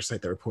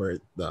site that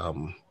reported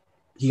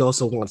he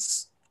also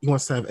wants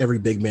to have every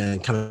big man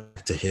kind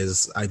of to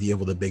his idea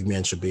of what a big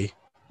man should be.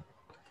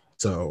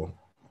 So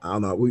I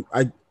don't know.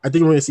 I think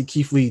we're going to see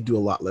Keith Lee do a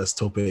lot less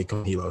Tope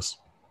con Hilos.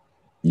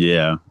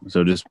 Yeah.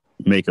 So just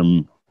make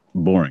him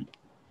boring.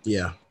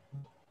 Yeah.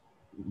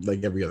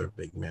 Like every other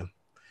big man.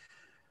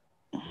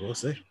 We'll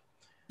see.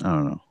 I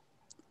don't know.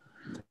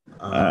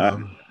 I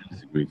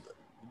disagree.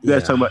 You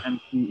guys talk about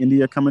NXT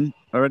India coming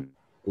already?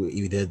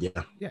 We did,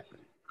 yeah. Yeah.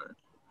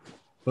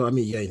 Well, I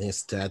mean, you got anything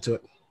to add to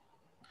it?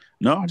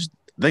 No, I just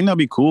think that'd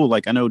be cool.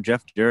 Like, I know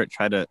Jeff Jarrett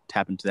tried to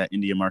tap into that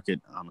India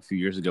market a few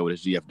years ago with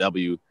his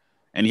GFW,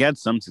 and he had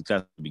some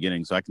success at the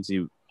beginning, so I can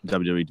see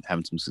WWE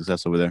having some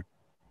success over there.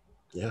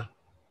 Yeah.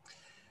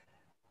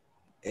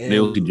 And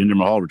they'll see Jinder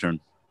Mahal return.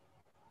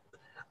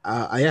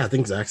 I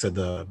think Zach said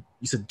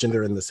you said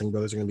Jinder and the Singh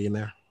brothers are going to be in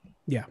there.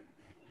 Yeah.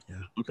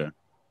 Yeah. Okay.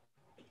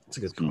 That's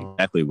a good call.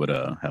 Exactly what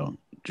how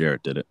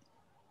Jarrett did it.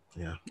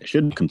 Yeah. I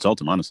should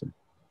consult him, honestly.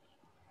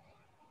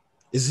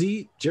 Is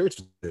he Jarrett's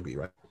going to be,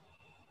 right?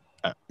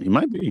 He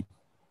might be.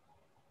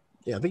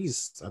 Yeah, I think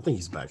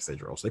he's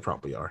backstage roles. They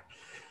probably are.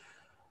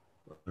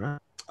 All right.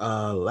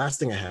 Last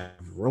thing I have,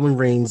 Roman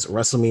Reigns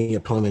WrestleMania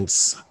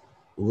opponents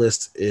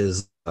list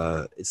is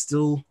it's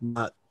still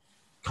not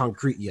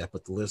concrete yet,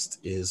 but the list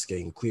is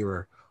getting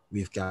clearer.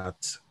 We've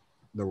got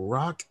The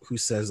Rock, who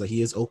says that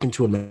he is open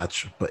to a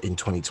match, but in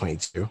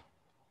 2022.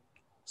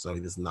 So he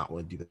does not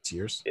want to do the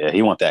tiers. Yeah,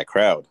 he want that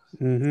crowd.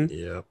 Mm-hmm.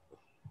 Yeah.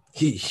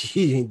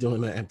 He ain't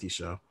doing that empty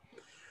show.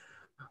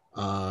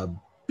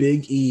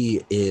 Big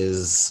E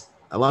is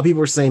a lot of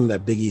people are saying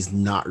that Big E's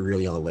not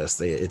really on the list.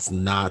 They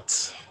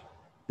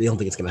don't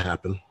think it's gonna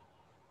happen.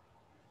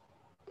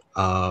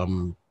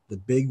 The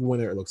big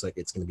winner, it looks like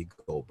it's gonna be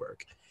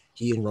Goldberg.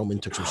 He and Roman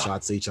took some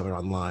shots at each other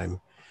online,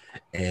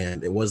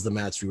 and it was the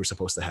match we were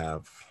supposed to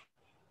have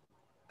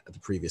at the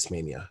previous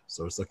Mania.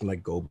 So it's looking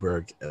like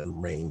Goldberg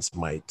and Reigns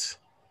might.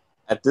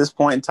 At this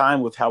point in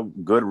time, with how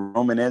good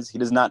Roman is, he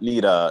does not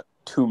need a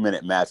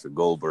 2-minute match with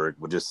Goldberg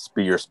with just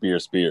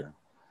spear.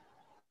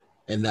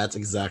 And that's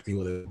exactly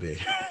what it would be.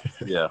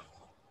 Yeah.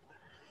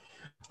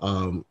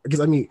 Because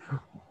I mean,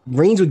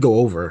 Reigns would go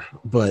over,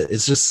 but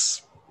it's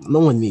just no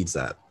one needs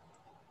that.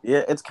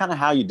 Yeah, it's kind of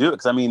how you do it.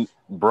 Because I mean,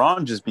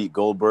 Braun just beat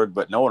Goldberg,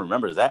 but no one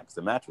remembers that because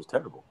the match was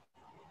terrible.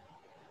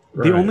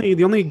 Right.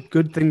 The only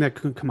good thing that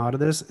could come out of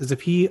this is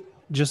if he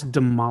just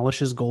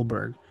demolishes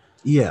Goldberg.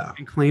 Yeah.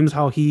 And claims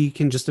how he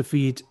can just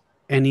defeat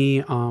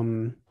any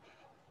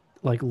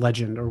like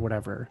legend or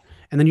whatever.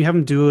 And then you have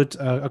him do it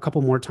a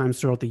couple more times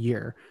throughout the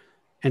year.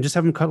 And just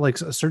have him cut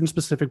like a certain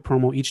specific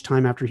promo each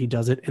time after he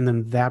does it, and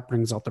then that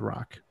brings out The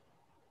Rock.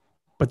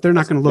 But they're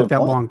not going to look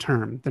that long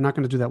term. They're not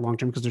going to do that long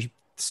term because they're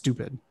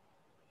stupid.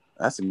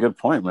 That's a good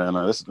point, man.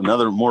 This is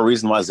another more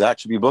reason why Zach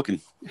should be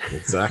booking.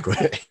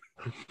 Exactly.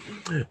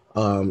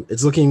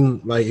 It's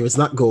looking like if it's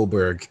not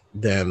Goldberg,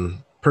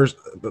 then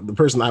the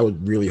person I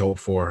would really hope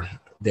for,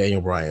 Daniel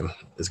Bryan,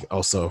 is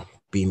also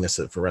being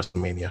listed for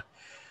WrestleMania.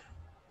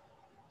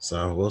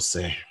 So we'll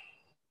see.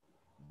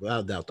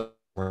 Without a doubt,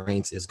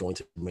 Reigns is going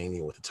to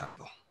Mania with the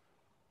title.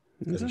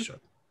 As he should.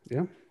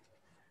 Yeah.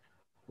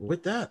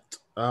 With that,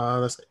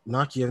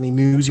 Knock, you have any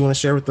news you want to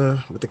share with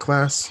the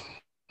class?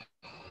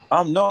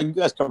 No, you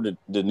guys covered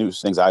the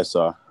news things I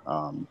saw.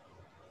 I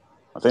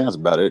think that's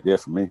about it. Yeah,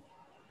 for me.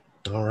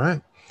 All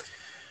right.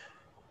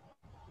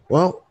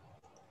 Well,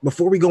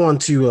 before we go on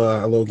to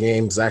a little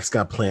game Zach's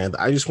got planned,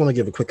 I just want to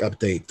give a quick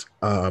update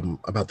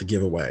about the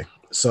giveaway.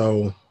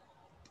 So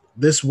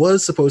this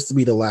was supposed to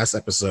be the last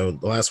episode,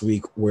 the last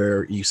week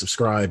where you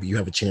subscribe, you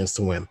have a chance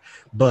to win.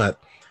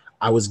 But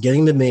I was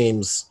getting the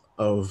names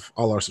of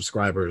all our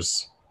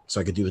subscribers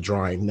so I could do the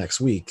drawing next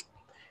week.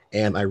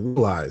 And I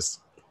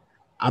realized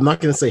I'm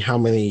not going to say how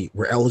many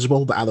were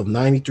eligible, but out of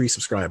 93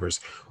 subscribers,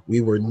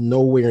 we were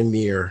nowhere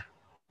near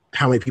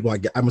how many people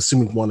I'm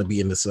assuming want to be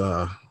in this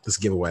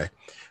giveaway,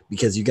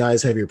 because you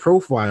guys have your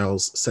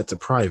profiles set to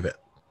private.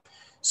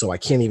 So I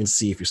can't even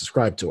see if you're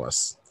subscribed to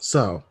us.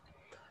 So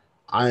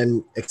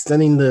I'm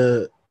extending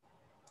the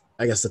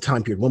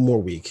time period one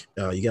more week.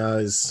 You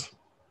guys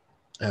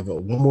have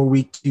one more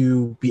week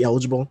to be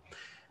eligible.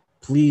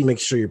 Please make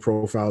sure your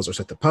profiles are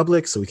set to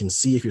public so we can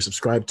see if you're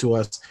subscribed to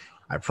us.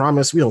 I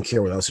promise we don't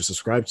care what else you're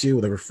subscribed to,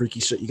 whatever freaky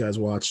shit you guys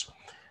watch.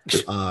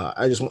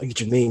 I just want to get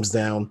your names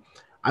down.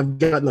 I've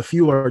gotten a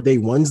few of our day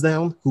ones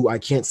down who I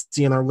can't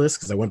see in our list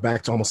because I went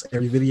back to almost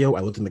every video. I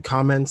looked in the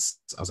comments.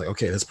 I was like,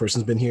 okay, this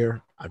person's been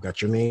here. I've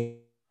got your name.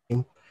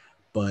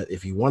 But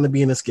if you want to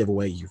be in this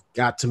giveaway, you've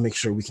got to make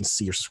sure we can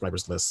see your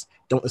subscribers list.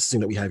 Don't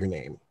assume that we have your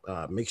name.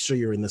 Make sure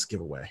you're in this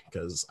giveaway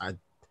because I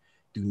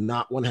do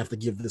not want to have to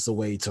give this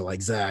away to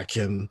like Zach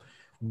and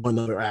one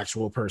other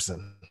actual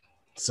person.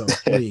 So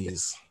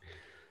please.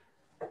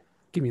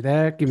 Give me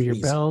that. Give me your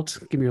belt.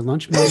 Give me your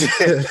lunch money.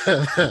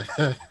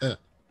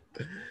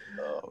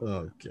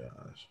 Oh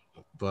gosh.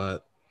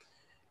 But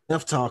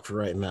enough talk for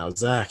right now.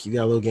 Zach, you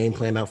got a little game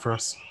planned out for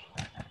us?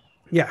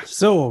 Yeah.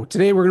 So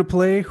today we're going to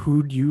play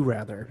Who'd You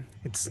Rather.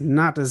 It's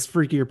not as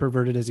freaky or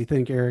perverted as you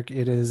think, Eric.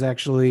 It is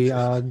actually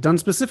done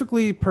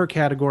specifically per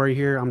category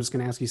here. I'm just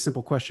going to ask you a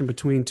simple question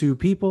between two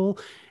people,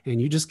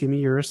 and you just give me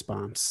your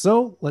response.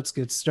 So let's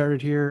get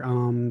started here.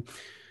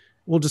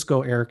 We'll just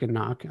go Eric and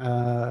Knock.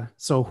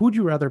 So who'd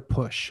you rather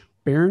push,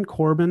 Baron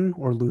Corbin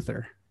or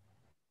Luther?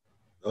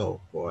 Oh,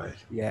 boy.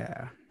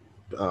 Yeah.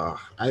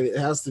 It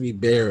has to be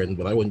Baron,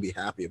 but I wouldn't be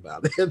happy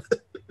about it.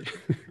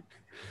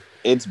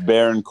 It's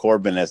Baron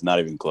Corbin. That's not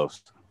even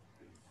close.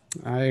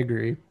 I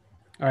agree.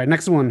 All right,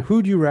 next one.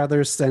 Who'd you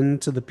rather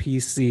send to the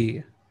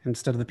PC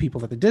instead of the people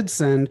that they did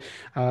send?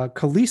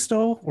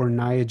 Kalisto or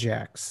Nia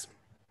Jax?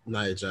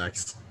 Nia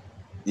Jax.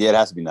 Yeah, it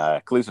has to be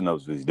Nia. Kalisto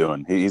knows what he's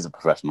doing. He's a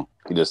professional.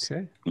 He just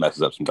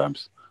messes up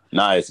sometimes.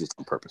 Nia is just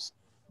on purpose.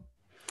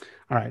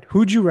 All right.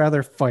 Who'd you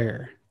rather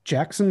fire?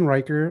 Jackson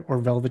Riker or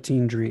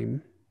Velveteen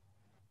Dream?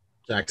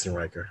 Jackson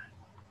Riker.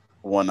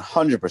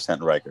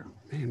 100% Riker.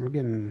 Man, we're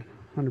getting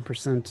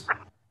 100%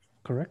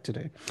 correct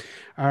today.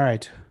 All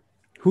right.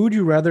 Who would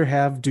you rather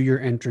have do your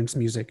entrance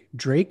music,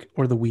 Drake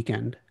or The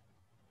Weeknd?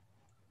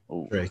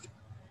 Ooh. Drake.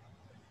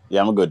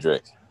 Yeah, I'm a good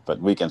Drake,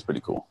 but Weeknd's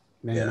pretty cool.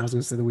 Man, yeah. I was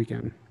going to say The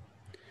Weeknd.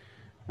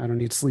 I don't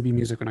need sleepy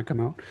music when I come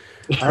out.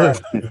 All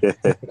right.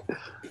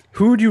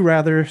 Who would you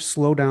rather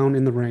slow down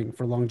in the ring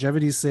for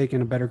longevity's sake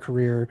and a better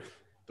career?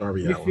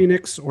 Darby Ray Allin.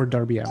 Phoenix or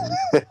Darby Allin?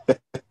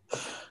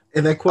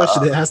 In that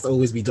question, it has to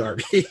always be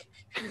Darby.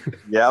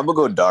 Yeah, I'm going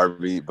to go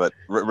Darby, but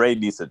Ray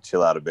needs to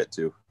chill out a bit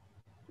too.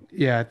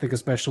 Yeah, I think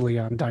especially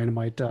on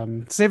Dynamite.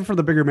 Save it for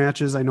the bigger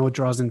matches. I know it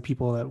draws in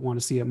people that want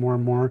to see it more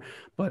and more,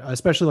 but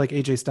especially like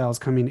AJ Styles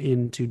coming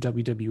into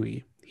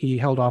WWE. He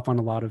held off on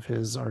a lot of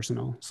his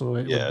arsenal. So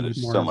it would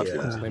be more so much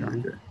later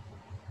on.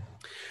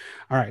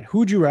 All right. Who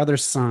would you rather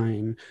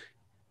sign?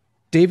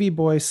 Davey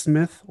Boy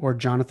Smith or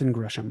Jonathan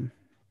Gresham?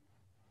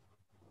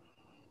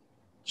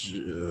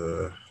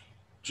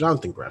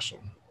 Jonathan Gresham.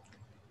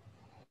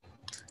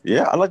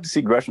 Yeah, I'd like to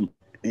see Gresham.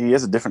 He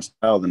has a different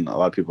style than a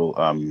lot of people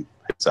his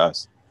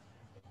size.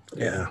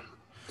 Yeah.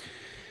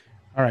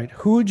 All right.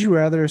 Who would you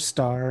rather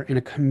star in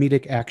a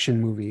comedic action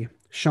movie?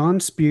 Sean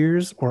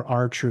Spears or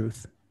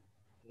R-Truth?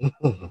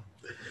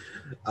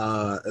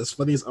 As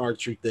funny as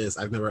R-Truth is,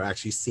 I've never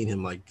actually seen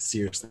him like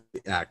seriously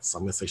act, so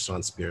I'm gonna say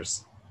Sean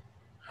Spears.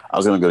 I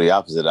was gonna go the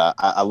opposite.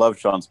 I love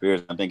Sean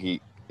Spears. I think he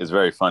is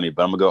very funny,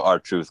 but I'm gonna go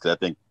R-Truth because I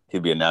think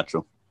he'd be a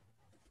natural.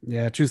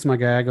 Yeah, Truth's my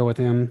guy. I go with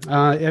him.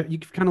 You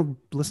can kind of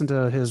listen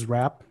to his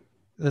rap.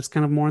 That's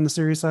kind of more on the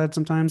serious side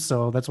sometimes,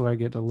 so that's why I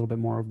get a little bit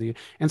more of the.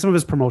 And some of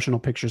his promotional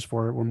pictures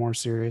for it were more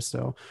serious,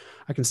 so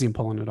I can see him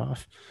pulling it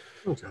off.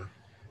 Okay.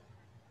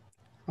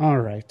 All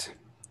right.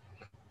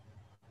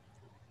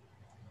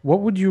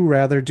 What would you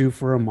rather do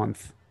for a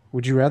month?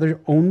 Would you rather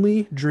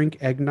only drink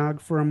eggnog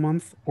for a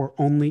month or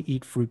only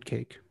eat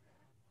fruitcake?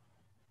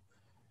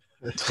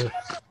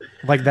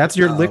 Like that's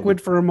your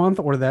liquid for a month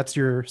or that's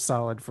your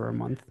solid for a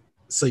month?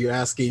 So you're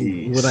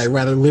asking, would I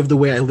rather live the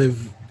way I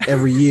live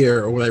every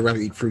year or would I rather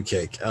eat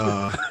fruitcake? So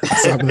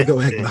I'm going to go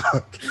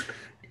eggnog.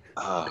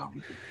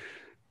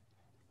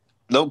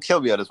 Don't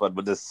kill me on this one,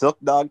 but does Silk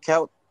Dog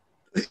count?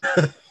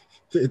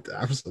 It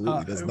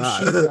absolutely does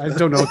not. I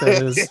don't know what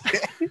that is.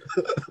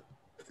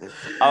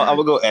 I'm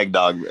gonna go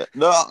eggnog.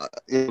 No,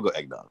 I'll go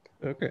eggnog.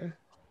 Okay.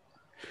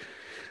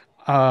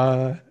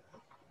 Oh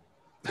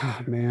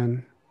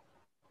man,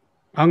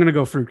 I'm gonna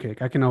go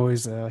fruitcake. I can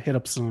always hit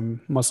up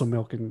some Muscle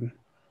Milk and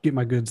get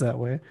my goods that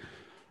way.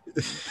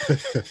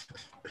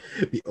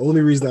 The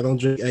only reason I don't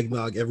drink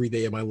eggnog every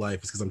day of my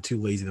life is because I'm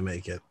too lazy to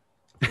make it.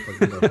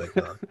 I love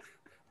eggnog.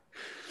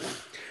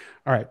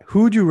 All right,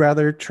 who would you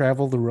rather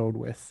travel the road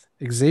with,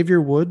 Xavier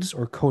Woods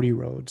or Cody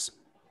Rhodes?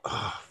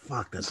 Oh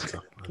fuck, that's a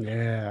tough one.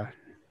 Yeah.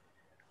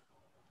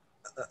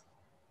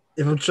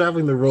 If I'm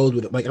traveling the road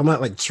with it, like I'm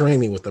not like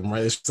training with them,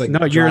 right? It's just like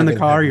no, you're in the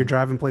car, you're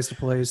driving place to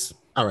place.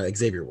 All right,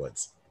 Xavier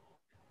Woods.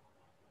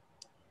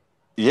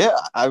 Yeah,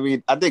 I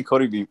mean, I think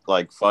Cody be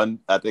like fun.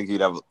 I think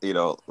he'd have,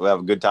 we'll have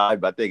a good time.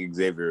 But I think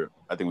Xavier,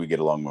 I think we get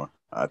along more.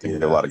 I think we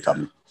have a lot of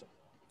time.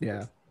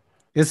 Yeah,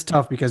 it's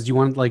tough because you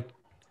want like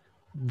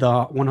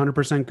the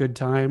 100% good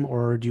time,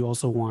 or do you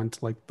also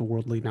want like the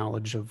worldly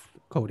knowledge of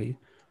Cody?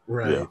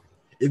 Right. Yeah.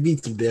 It'd be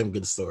some damn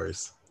good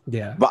stories.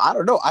 Yeah. But I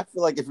don't know. I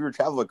feel like if you were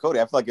traveling with Cody,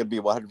 I feel like it'd be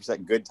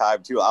 100% good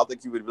time too. I don't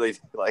think you would really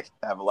like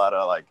have a lot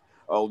of like,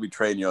 oh, let me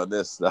train you on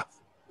this stuff.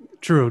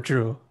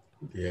 True.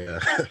 Yeah.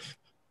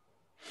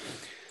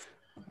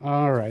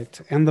 All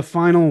right. And the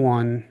final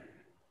one.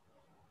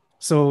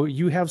 So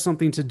you have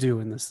something to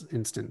do in this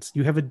instance.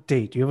 You have a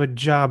date, you have a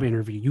job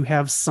interview, you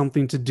have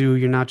something to do.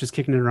 You're not just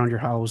kicking it around your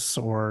house,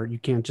 or you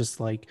can't just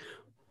like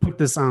put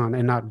this on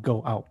and not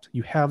go out.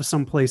 You have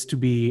some place to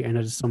be, and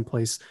it is some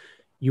place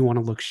you want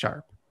to look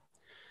sharp.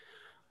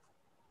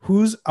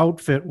 Whose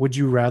outfit would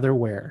you rather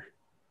wear?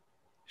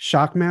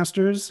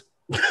 Shockmaster's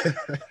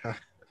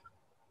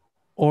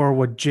or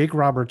what Jake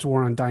Roberts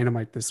wore on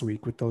Dynamite this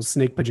week with those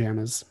snake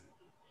pajamas?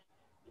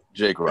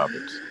 Jake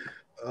Roberts.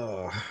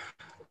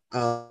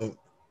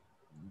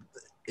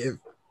 If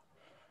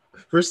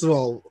first of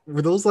all,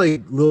 were those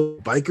like little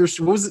biker shorts?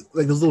 What was it,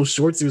 like those little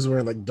shorts he was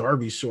wearing, like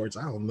Darby shorts?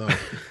 I don't know.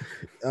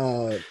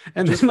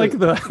 And then like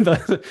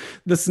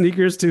the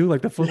sneakers too,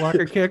 like the Foot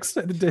Locker kicks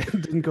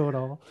didn't go at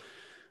all.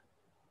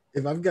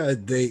 If I've got a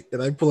date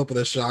and I pull up with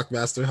a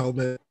Shockmaster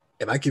helmet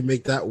and I can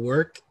make that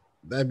work,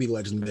 that'd be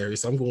legendary.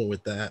 So I'm going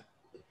with that.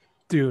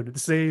 Dude,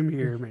 same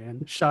here,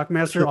 man.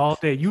 Shockmaster all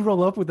day. You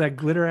roll up with that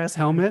glitter ass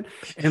helmet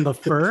and the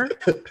fur.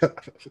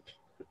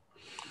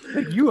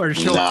 Like you are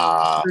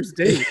showing first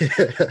date.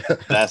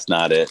 That's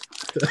not it.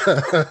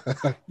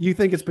 You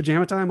think it's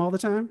pajama time all the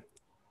time?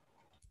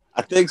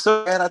 I think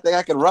so, man. I think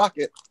I can rock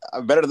it.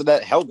 I'm better than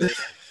that helmet.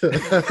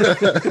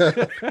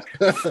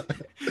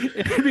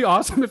 It'd be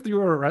awesome if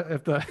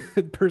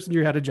the person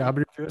you had a job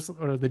interview with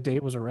or the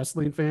date was a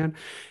wrestling fan,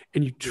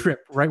 and you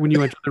trip right when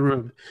you enter the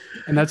room,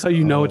 and that's how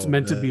you know it's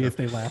meant to be if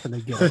they laugh and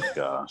they get it.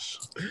 Gosh.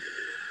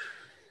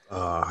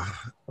 Well,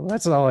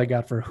 that's all I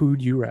got for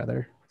who'd you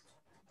rather.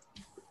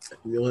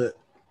 You know what?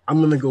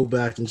 I'm gonna go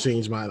back and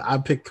change mine. I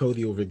picked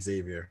Cody over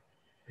Xavier,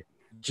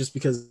 just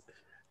because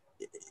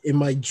in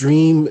my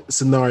dream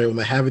scenario, when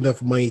I have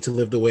enough money to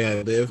live the way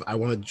I live, I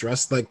want to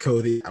dress like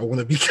Cody. I want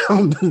to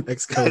become the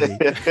next Cody.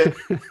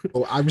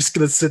 So I'm just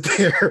gonna sit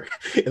there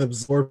and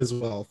absorb his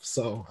wealth.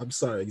 So I'm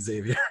sorry,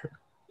 Xavier.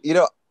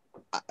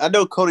 I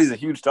know Cody's a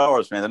huge Star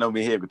Wars fan. I know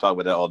me here could talk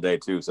about that all day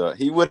too. So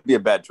he would be a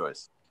bad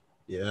choice.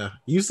 Yeah,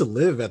 he used to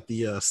live at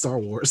the Star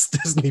Wars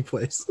Disney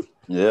place.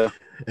 Yeah,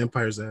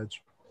 Empire's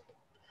Edge.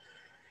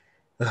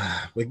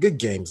 But good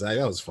games. That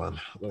was fun.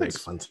 That was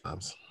fun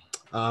times.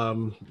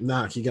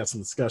 Knock, you got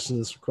some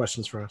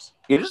questions for us?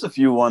 Yeah, just a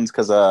few ones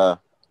because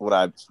what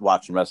I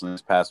watched in wrestling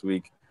this past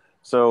week.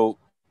 So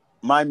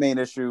my main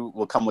issue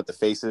will come with the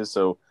faces.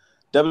 So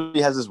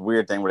WWE has this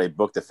weird thing where they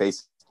book the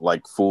face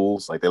like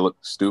fools, like they look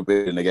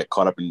stupid and they get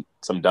caught up in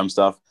some dumb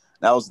stuff.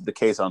 That was the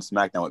case on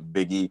SmackDown with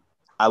Big E.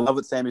 I love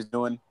what Sammy's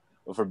doing,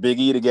 but for Big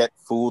E to get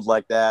fooled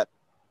like that,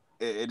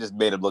 it just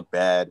made him look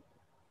bad.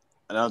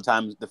 And other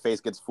times the face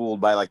gets fooled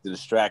by like the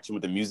distraction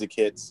with the music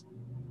hits.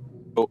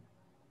 So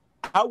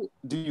how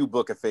do you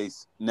book a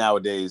face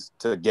nowadays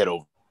to get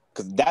over?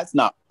 Because that's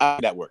not how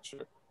that works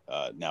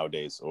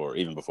nowadays or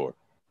even before.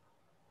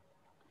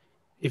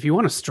 If you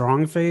want a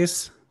strong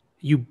face,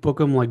 you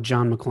book him like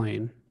John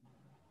McClane.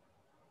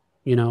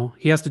 You know,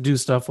 he has to do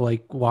stuff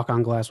like walk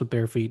on glass with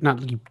bare feet.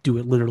 Not you do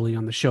it literally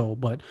on the show,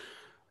 but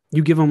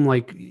you give him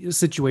like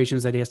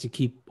situations that he has to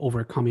keep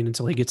overcoming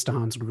until he gets to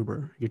Hans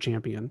Gruber, your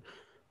champion.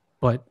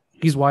 But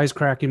he's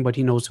wisecracking, but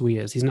he knows who he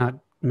is. He's not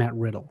Matt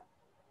Riddle.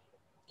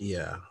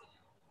 Yeah.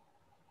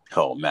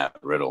 Oh, Matt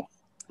Riddle.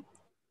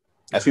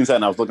 I seen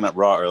something. I was looking at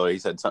Raw earlier. He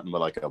said something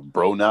about like a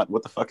bro nut.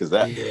 What the fuck is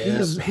that? Yeah. He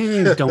was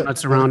hanging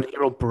donuts around. He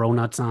wrote bro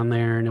nuts on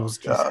there, and it was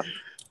just...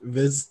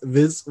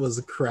 Vince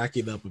was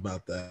cracking up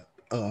about that.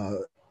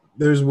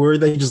 There's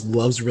word that he just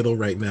loves Riddle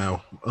right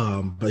now.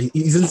 But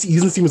he doesn't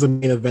see him as a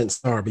main event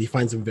star, but he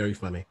finds him very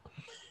funny.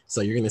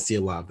 So you're going to see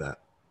a lot of that.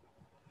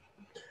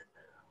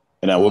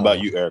 And now, what about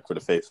you, Eric, for the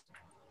face?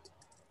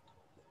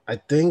 I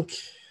think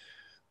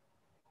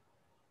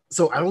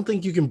so. I don't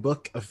think you can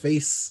book a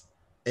face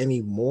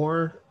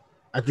anymore.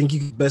 I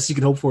think best you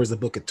can hope for is to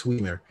book a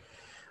tweener,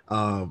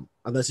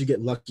 unless you get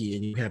lucky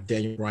and you have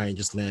Daniel Bryan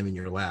just land in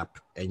your lap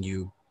and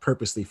you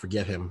purposely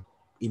forget him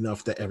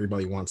enough that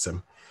everybody wants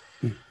him.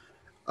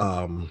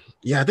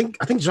 Yeah, I think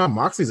Jon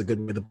Moxley is a good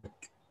way to book.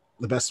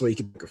 The best way you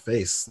can book a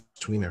face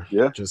tweener.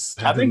 Yeah,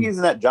 I think he's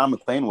in that John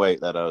McClane way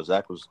that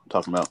Zach was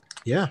talking about.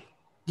 Yeah.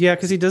 Yeah,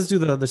 because he does do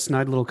the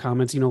snide little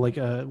comments, like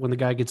when the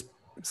guy gets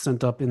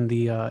sent up in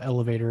the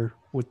elevator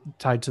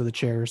tied to the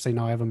chair, saying,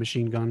 "No, I have a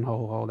machine gun,"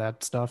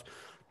 that stuff.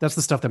 That's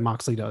the stuff that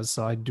Moxley does,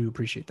 so I do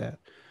appreciate that.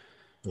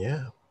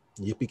 Yeah.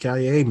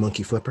 Yippee-ki-yay,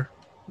 monkey flipper.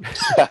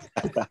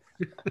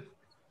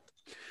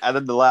 And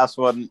then the last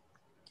one.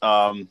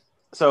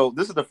 So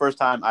this is the first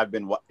time I've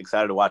been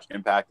excited to watch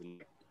Impact in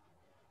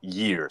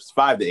years,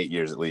 5 to 8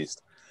 years at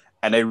least.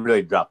 And they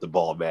really dropped the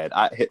ball, man.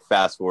 I hit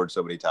fast forward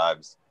so many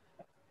times.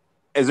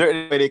 Is there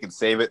any way they can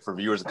save it for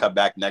viewers to come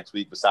back next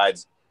week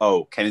besides,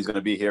 Kenny's going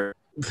to be here?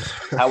 Is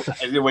there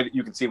any way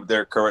you can see with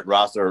their current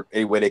roster or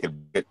any way they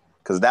can get,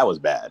 because that was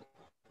bad.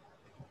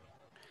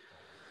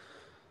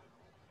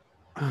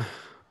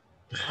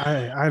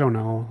 I don't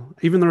know.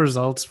 Even the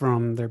results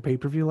from their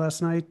pay-per-view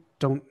last night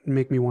don't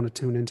make me want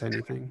to tune into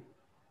anything.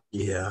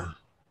 Yeah.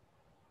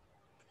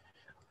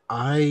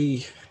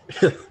 I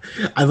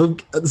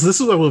don't. This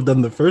is what I would have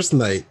done the first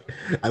night.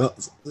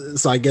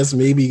 So I guess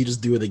maybe you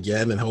just do it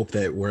again and hope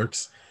that it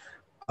works.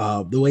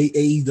 The way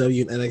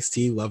AEW and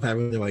NXT love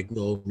having their like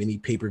little mini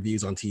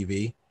pay-per-views on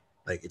TV,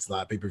 like it's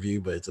not pay-per-view,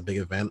 but it's a big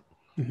event.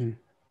 Mm-hmm.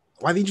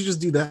 Why didn't you just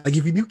do that? Like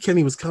if you knew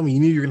Kenny was coming, you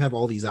knew you're gonna have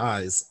all these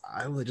eyes.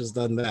 I would have just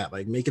done that.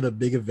 Like make it a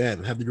big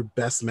event, have your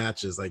best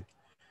matches, like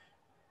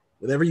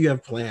whatever you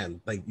have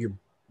planned, like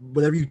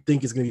whatever you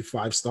think is gonna be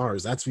 5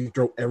 stars. That's when you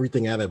throw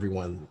everything at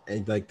everyone,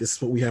 and like this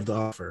is what we have to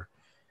offer.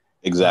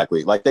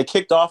 Exactly. Like they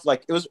kicked off,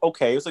 like it was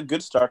okay. It was a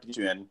good start to get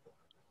you in,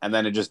 and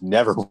then it just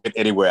never went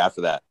anywhere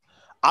after that.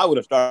 I would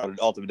have started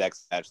Ultimate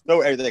X match.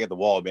 Throw everything at the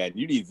wall, man.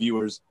 You need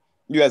viewers.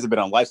 You guys have been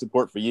on life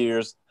support for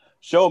years.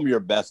 Show them your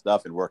best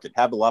stuff and work it.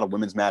 Have a lot of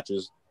women's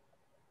matches.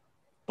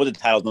 Put the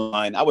titles on the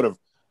line. I would have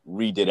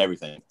redid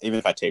everything, even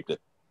if I taped it.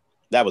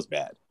 That was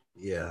bad.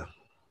 Yeah.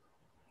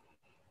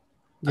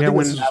 I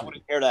wouldn't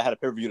care that I had a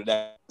pay-per-view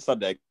that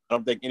Sunday. I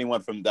don't think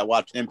anyone from that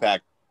watched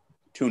Impact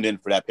tuned in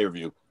for that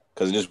pay-per-view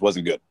because it just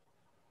wasn't good.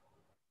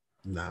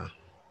 Nah.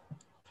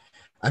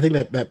 I think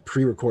that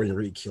pre-recording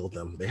really killed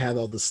them. They had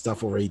all this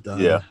stuff already done.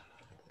 Yeah.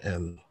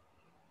 And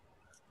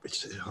I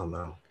don't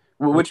know.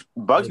 Which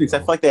bugs me because I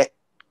feel like they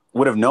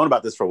would have known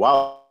about this for a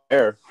while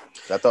there.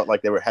 I thought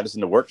like they had this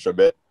in the works for a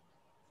bit.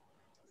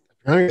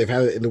 They've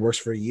had it in the works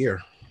for a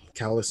year.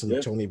 Callis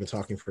and Tony have been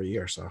talking for a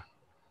year, so.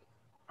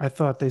 I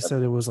thought they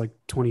said it was like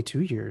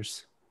 22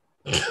 years.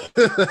 I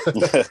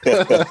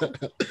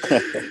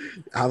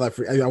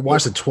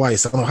watched it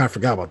twice. I don't know how I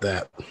forgot about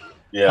that.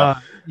 Yeah.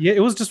 Yeah, it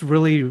was just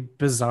really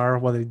bizarre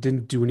why they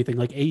didn't do anything.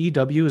 Like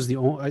AEW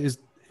is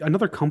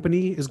another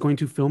company is going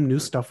to film new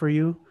stuff for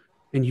you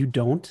and you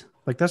don't.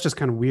 Like that's just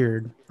kind of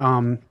weird.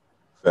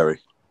 Very.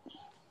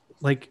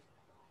 Like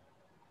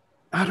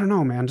I don't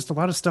know, man. Just a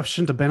lot of stuff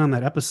shouldn't have been on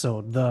that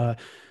episode. The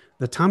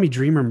Tommy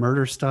Dreamer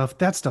murder stuff,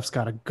 that stuff's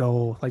got to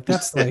go. Like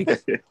that's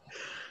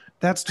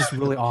that's just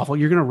really awful.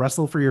 You're gonna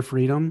wrestle for your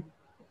freedom.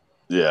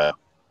 Yeah.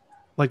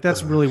 Like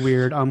that's really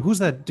weird. Who's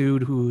that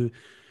dude who?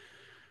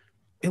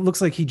 It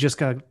looks like he just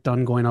got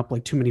done going up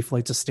like too many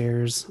flights of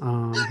stairs.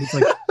 He's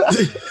like,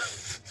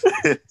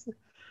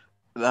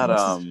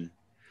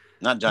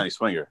 not Johnny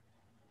Swinger.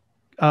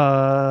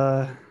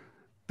 The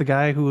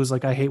guy who was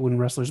like, I hate when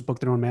wrestlers book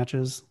their own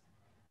matches.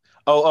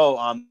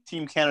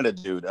 Team Canada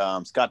dude,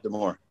 Scott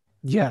D'Amore.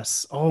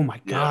 Yes. Oh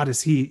my God,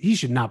 is he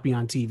should not be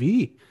on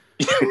TV.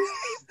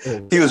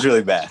 He was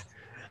really bad.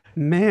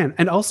 Man,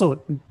 and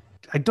also,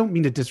 I don't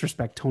mean to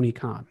disrespect Tony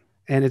Khan,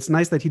 and it's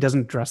nice that he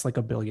doesn't dress like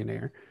a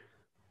billionaire.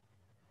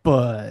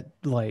 But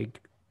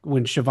like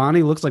when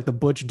Shivani looks like the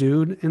butch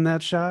dude in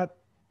that shot,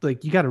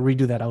 like you got to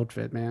redo that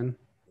outfit, man.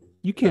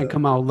 You can't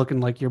come out looking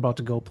like you're about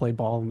to go play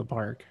ball in the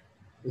park.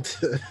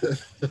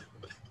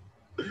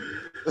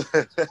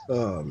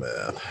 Oh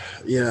man,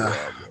 yeah.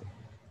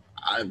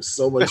 I'm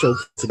so much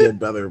hoping to get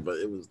better, but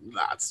it was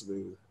not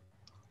smooth.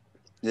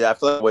 Yeah, I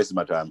feel like I wasted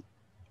my time.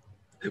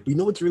 You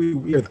know what's really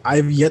weird?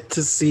 I've yet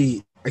to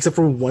see, except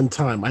for one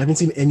time, I haven't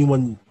seen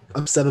anyone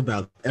upset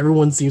about it.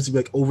 Everyone seems to be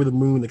like over the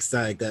moon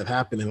ecstatic that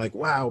happened and like,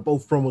 wow,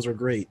 both promos are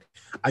great.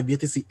 I've yet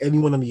to see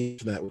anyone on the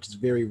internet, which is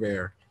very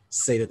rare,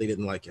 say that they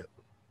didn't like it.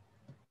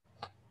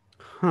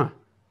 Huh.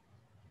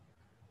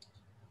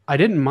 I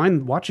didn't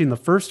mind watching the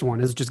first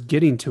one. It's just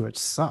getting to it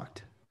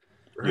sucked.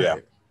 Right. Yeah.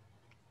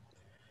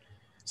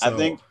 So, I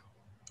think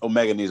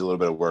Omega needs a little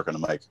bit of work on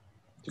the mic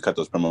to cut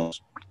those promos.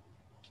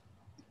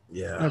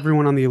 Yeah.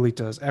 Everyone on the Elite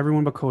does.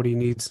 Everyone but Cody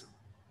needs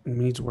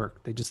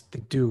work. They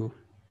do.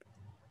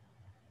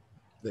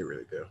 They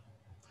really do.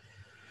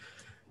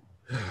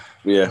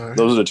 Yeah,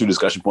 those are the 2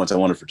 discussion points I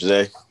wanted for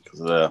today.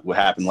 Because what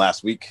happened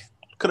last week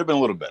could have been a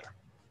little better.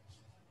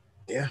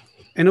 Yeah.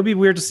 And it'll be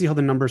weird to see how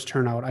the numbers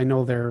turn out. I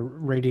know their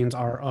ratings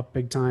are up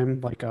big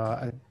time. Like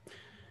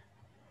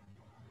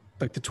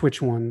the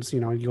Twitch ones, you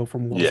go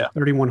from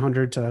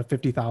 3,100 to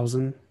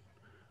 50,000.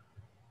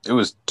 It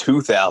was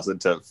 2,000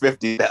 to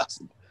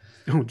 50,000.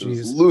 Oh,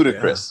 geez.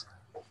 Ludicrous.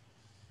 Yeah.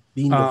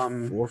 Being the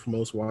 4th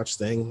most watched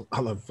thing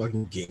on a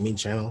fucking gaming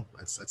channel.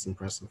 That's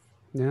impressive.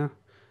 Yeah.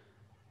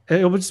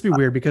 It would just be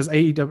weird because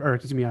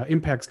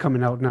Impact's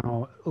coming out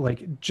now,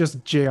 like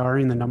just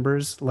JRing the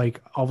numbers,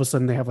 like all of a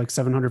sudden they have like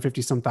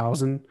 750 some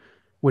thousand,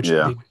 which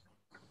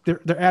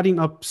they're adding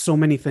up so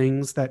many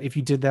things that if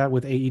you did that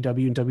with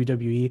AEW and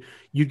WWE,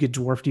 you'd get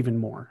dwarfed even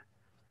more.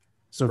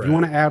 So if you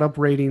want to add up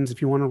ratings,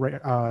 if you want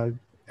to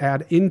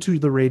add into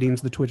the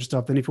ratings the Twitch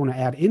stuff, then if you want to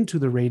add into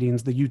the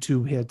ratings the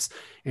YouTube hits,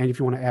 and if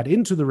you want to add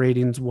into the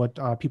ratings what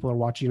people are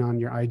watching on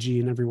your IG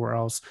and everywhere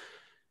else,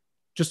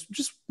 just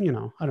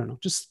I don't know,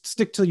 just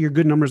stick to your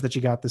good numbers that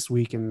you got this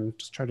week and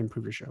just try to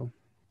improve your show.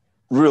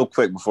 Real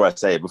quick before I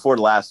say it, before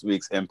last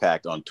week's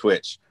Impact on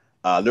Twitch,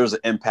 There was an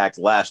Impact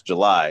last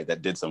July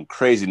that did some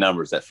crazy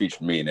numbers that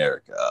featured me and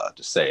Eric.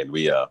 Just saying,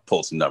 we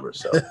pulled some numbers.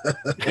 So,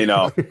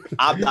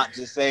 I'm not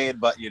just saying,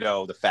 but,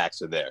 the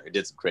facts are there. It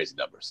did some crazy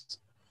numbers.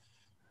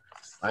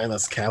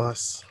 Silas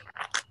Callis.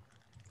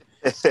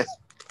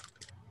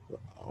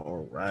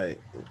 All right.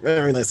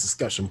 Very nice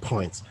discussion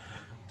points.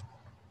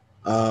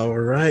 All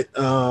right.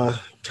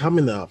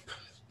 Coming up.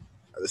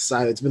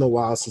 It's been a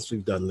while since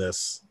we've done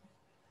this.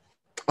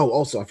 Oh,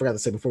 also, I forgot to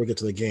say before we get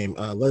to the game,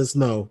 let us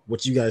know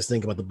what you guys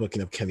think about the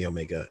booking of Kenny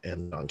Omega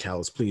and Don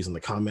Callis, please, in the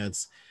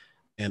comments.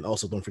 And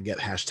also, don't forget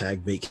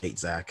hashtag vacate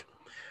Zach.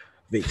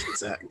 Vacate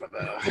Zach. But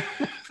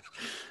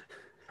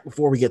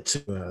before we get to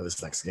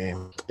this next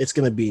game, it's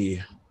going to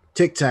be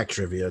Tic Tac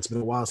Trivia. It's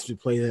been a while since we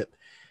played it.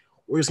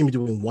 We're just going to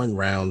be doing one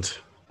round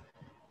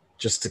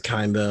just to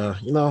kind of,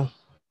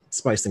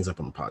 spice things up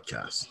on the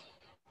podcast.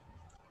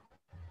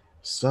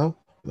 So,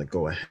 I'm going to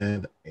go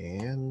ahead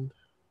and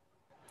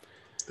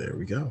there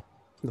we go.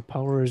 The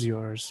power is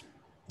yours.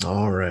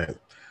 All right.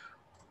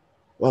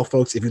 Well,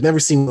 folks, if you've never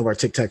seen one of our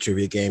Tic Tac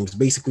Trivia games,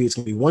 basically it's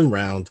going to be one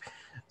round.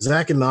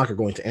 Zach and Knock are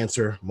going to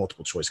answer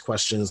multiple choice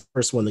questions.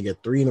 First one to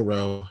get 3 in a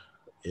row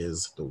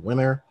is the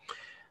winner.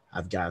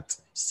 I've got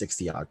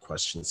 60-odd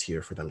questions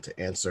here for them to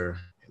answer,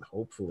 and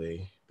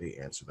hopefully they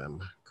answer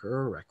them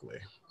correctly.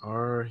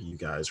 Are you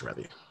guys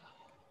ready?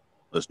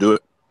 Let's do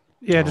it.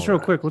 Yeah, just real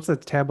quick. What's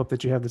that tab up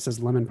that you have that says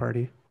Lemon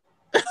Party?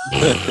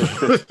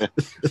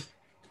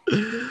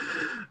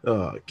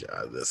 Oh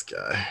God, this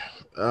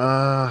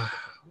guy.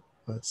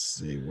 Let's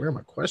see. Where are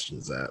my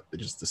questions at? They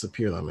just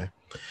disappeared on me.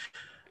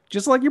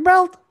 Just like your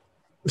belt.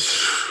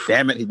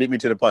 Damn it, he beat me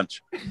to the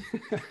punch.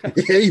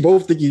 Yeah, you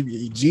both think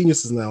you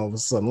geniuses now all of a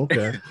sudden.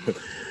 Okay.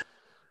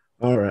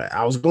 All right.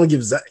 I was going to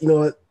give Zach, you know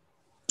what?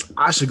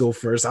 I should go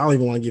first. I don't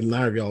even want to give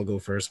neither of y'all go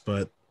first,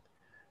 but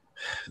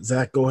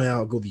Zach, go ahead.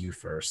 I'll go to you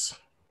first.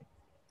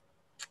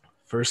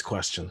 First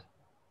question.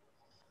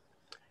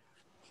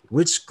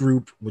 Which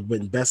group would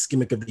win Best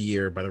Gimmick of the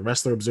Year by the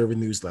Wrestler Observer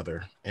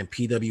Newsletter and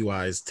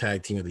PWI's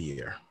Tag Team of the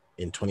Year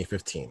in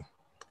 2015?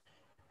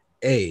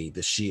 A,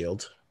 The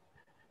Shield.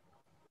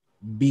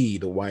 B,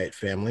 The Wyatt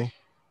Family.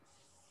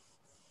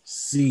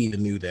 C, The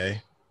New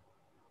Day.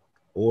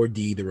 Or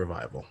D, The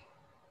Revival.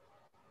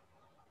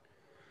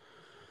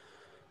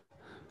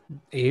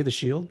 A, The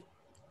Shield.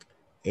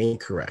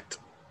 Incorrect.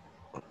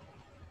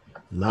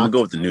 I'm going to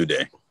go with The New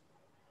Day.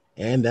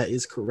 And that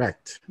is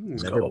correct.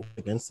 Let's Never go.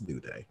 Against The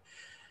New Day.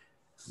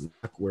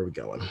 Where are we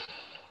going?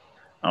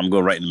 I'm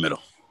going right in the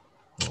middle.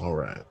 All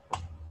right.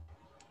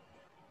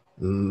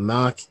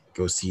 Knock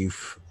goes to you.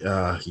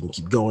 You can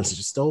keep going since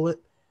you stole it.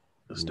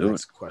 Let's do it.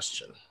 Next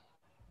question.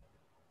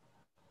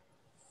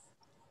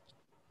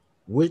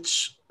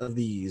 Which of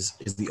these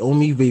is the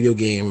only video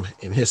game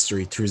in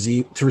history to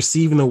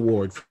receive an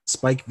award from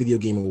Spike Video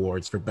Game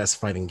Awards for Best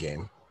Fighting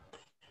Game?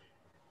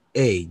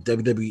 A,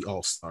 WWE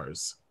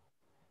All-Stars.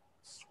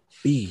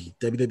 B,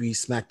 WWE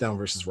SmackDown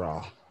vs.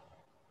 Raw.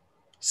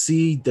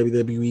 C,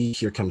 WWE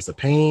Here Comes the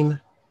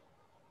Pain.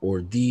 Or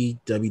D,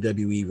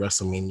 WWE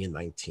WrestleMania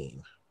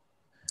 19.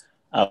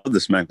 I love the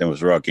SmackDown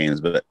vs. Raw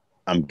games, but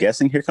I'm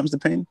guessing Here Comes the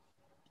Pain.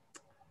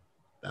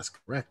 That's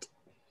correct.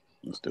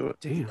 Let's do it.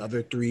 The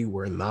other 3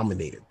 were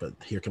nominated, but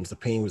Here Comes the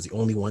Pain was the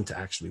only one to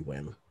actually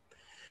win.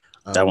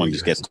 That one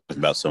just gets talked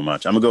about so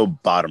much. I'm going to go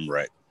bottom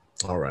right.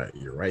 All right,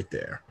 you're right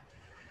there.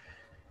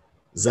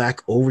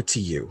 Zach, over to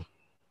you.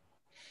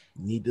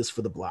 Need this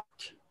for the block.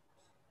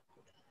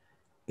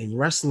 In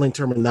wrestling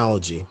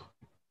terminology,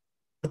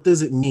 what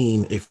does it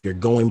mean if you're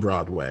going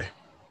Broadway?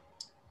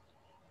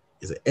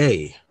 Is it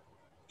A,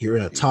 you're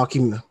in a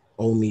talking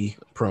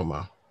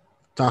promo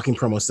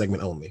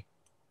segment only?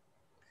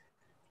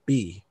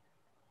 B,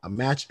 a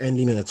match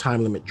ending in a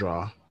time limit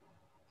draw?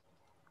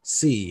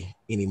 C,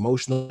 an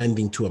emotional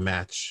ending to a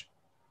match?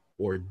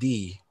 Or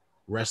D,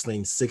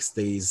 wrestling 6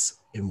 days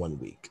in 1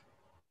 week?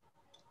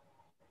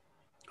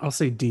 I'll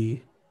say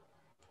D.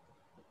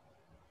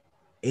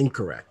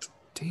 Incorrect.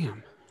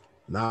 Damn.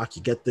 Knock,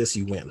 you get this,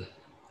 you win.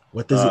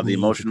 What does it mean? The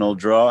emotional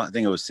draw, I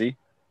think it was C.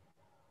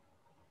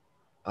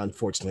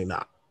 Unfortunately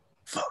not.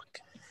 Fuck.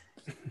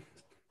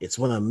 It's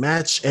when a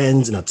match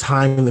ends in a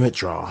time limit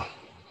draw.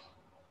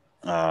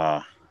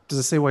 Does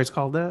it say why it's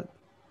called that?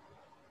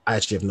 I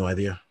actually have no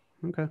idea.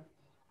 Okay.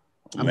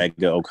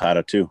 Omega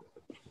Okada too.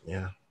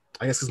 Yeah.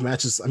 I guess because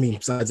matches,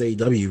 besides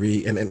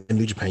AEW and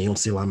New Japan, you don't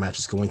see a lot of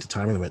matches going to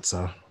time limit,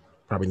 so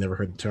probably never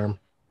heard the term.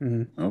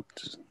 Mm-hmm. Oh,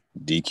 just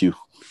DQ.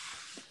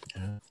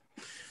 Yeah.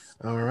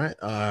 All right.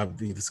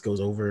 This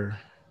goes over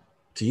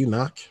to you,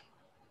 Knock.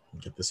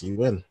 Get this, you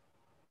win.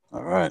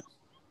 All right.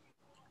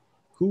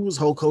 Who was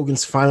Hulk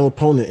Hogan's final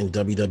opponent in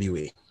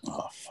WWE?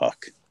 Oh,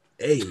 fuck.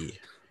 A,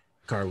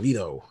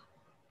 Carlito.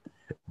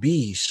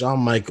 B, Shawn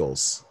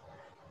Michaels.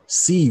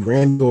 C,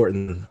 Randy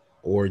Orton.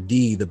 Or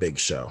D, The Big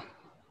Show?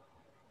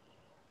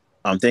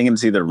 I'm thinking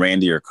it's either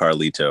Randy or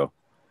Carlito.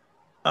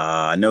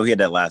 I know he had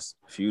that last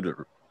feud. Did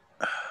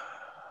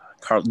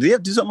he have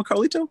to do something with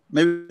Carlito?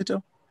 Maybe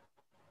Carlito?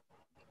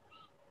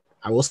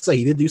 I will say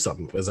he did do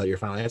something. Is that your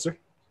final answer?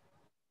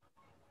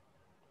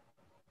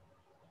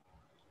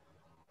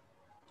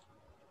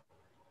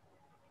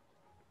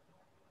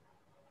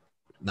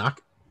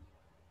 Knock.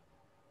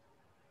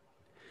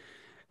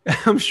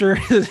 I'm sure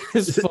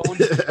his phone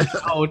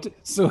was out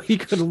so he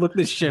could look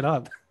this shit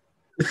up.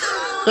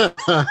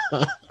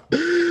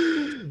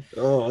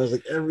 Oh, it's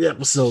like every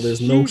episode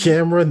there's no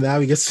camera. Now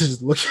he gets to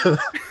just look at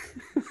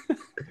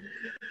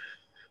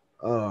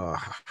it.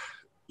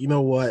 You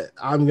know what?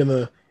 I'm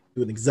gonna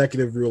do an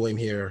executive ruling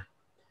here.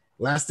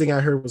 Last thing I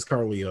heard was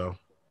Carlito.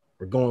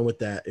 We're going with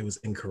that. It was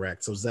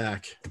incorrect. So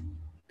Zach,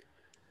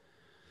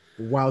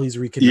 while he's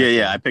reconnecting.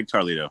 Yeah, I picked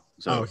Carlito.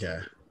 So okay.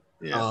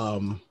 Yeah.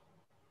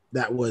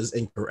 That was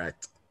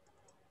incorrect.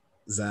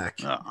 Zach.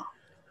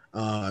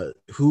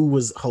 Who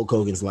was Hulk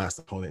Hogan's last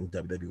opponent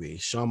in WWE?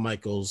 Shawn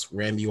Michaels,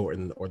 Randy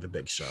Orton, or The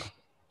Big Show?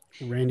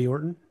 Randy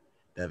Orton?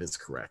 That is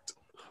correct.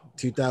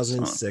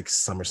 2006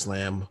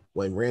 SummerSlam,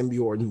 when Randy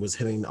Orton was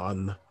hitting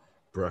on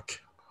Brooke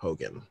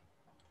Hogan.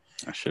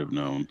 I should have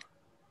known.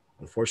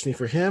 Unfortunately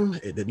for him,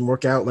 it didn't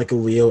work out like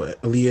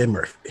Aaliyah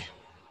Murphy.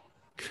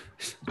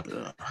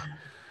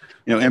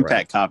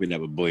 Impact copied that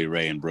with Bully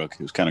Ray and Brooke.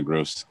 It was kind of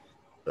gross.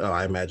 Oh,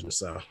 I imagine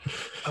so.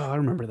 Oh, I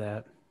remember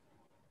that.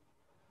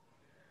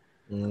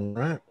 All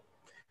right.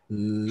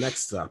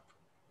 Next up,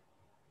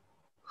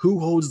 who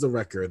holds the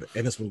record?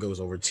 And this one goes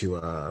over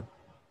to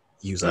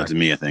you, Zach. To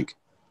me, I think.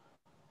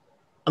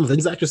 I don't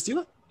think Zach just steal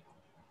it.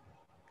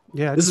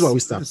 Yeah, this is why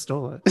we stopped.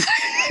 Stole it.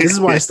 This is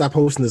why I stopped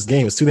hosting this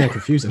game. It's too damn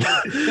confusing.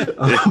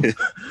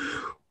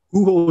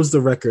 Who holds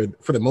the record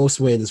for the most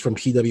wins from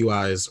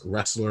PWI's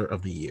Wrestler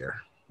of the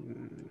Year?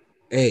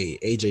 A.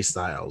 AJ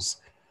Styles,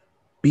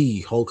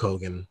 B. Hulk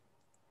Hogan,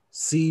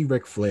 C.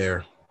 Ric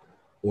Flair,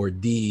 or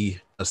D.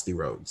 Dusty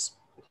Rhodes?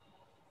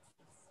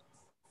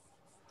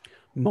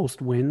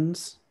 Most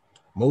wins?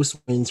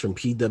 Most wins from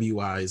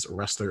PWI's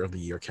Wrestler of the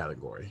Year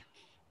category.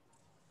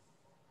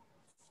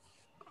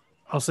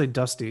 I'll say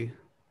Dusty.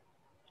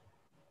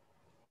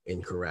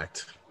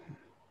 Incorrect.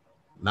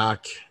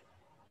 Knock.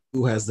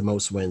 Who has the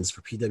most wins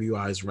for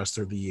PWI's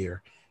Wrestler of the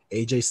Year?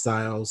 AJ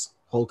Styles,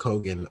 Hulk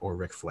Hogan, or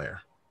Ric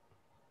Flair?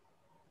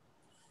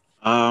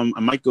 I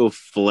might go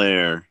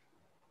Flair.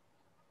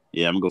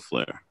 Yeah, I'm gonna go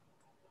Flair.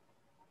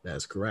 That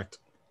is correct.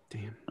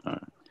 Damn. All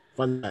right.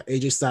 Fun fact,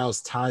 AJ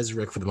Styles ties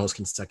Rick for the most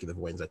consecutive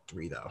wins at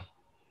 3, though.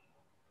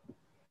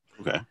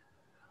 Okay.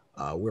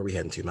 Where are we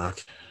heading to,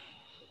 Knock?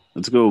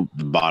 Let's go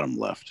the bottom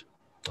left.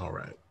 All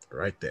right.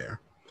 Right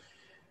there.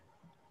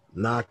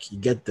 Knock, you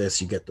get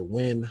this. You get the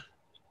win.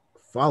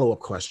 Follow-up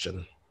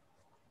question.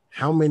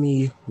 How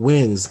many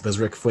wins does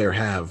Ric Flair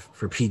have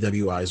for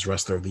PWI's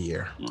Wrestler of the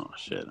Year? Oh,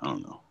 shit. I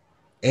don't know.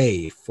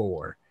 A,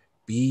 4,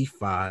 B,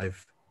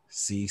 5,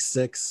 C,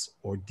 6,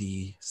 or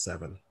D,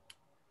 7?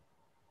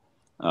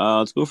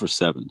 Let's go for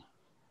 7.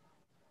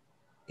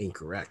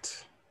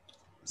 Incorrect.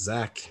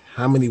 Zach,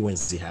 how many wins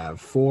does he have?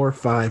 4,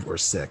 5, or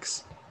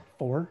 6?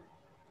 4.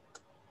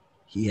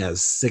 He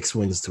has 6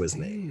 wins to his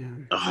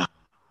name. That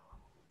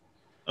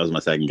was my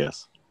second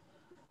guess.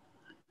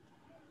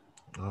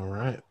 All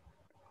right.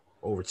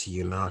 Over to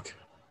you, Knock.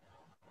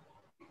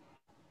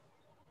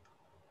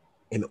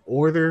 In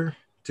order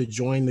to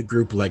join the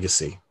group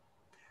Legacy,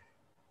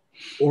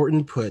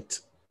 Orton put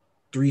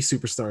 3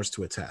 superstars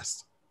to a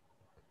test.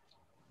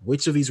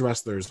 Which of these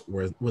wrestlers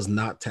was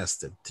not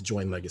tested to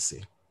join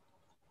Legacy?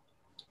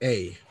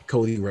 A,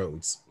 Cody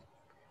Rhodes,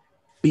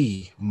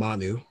 B,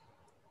 Manu,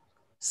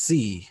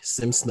 C,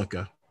 Sim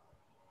Snuka,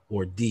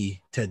 or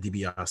D, Ted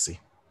DiBiase?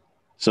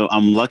 So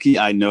I'm lucky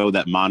I know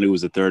that Manu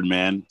was the third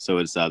man, so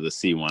it's the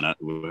C one,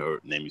 whatever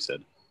name you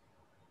said.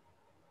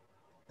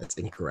 That's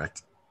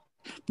incorrect.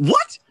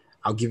 What?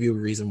 I'll give you a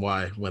reason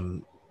why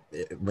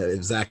but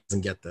if Zach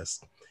doesn't get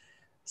this.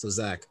 So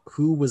Zach,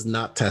 who was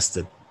not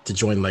tested to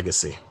join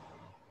Legacy?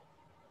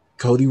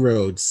 Cody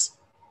Rhodes,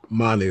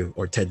 Manu,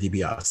 or Ted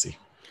DiBiase?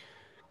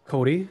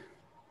 Cody.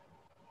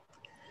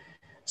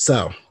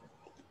 So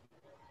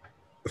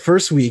the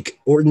first week,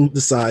 Orton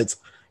decides,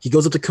 he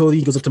goes up to Cody,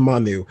 he goes up to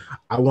Manu.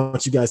 I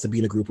want you guys to be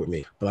in a group with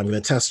me, but I'm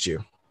going to test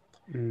you.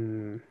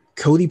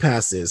 Cody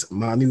passes,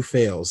 Manu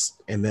fails,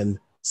 and then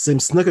Sim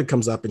Snuka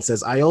comes up and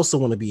says, I also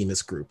want to be in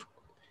this group.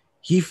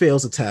 He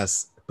fails the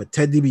test, but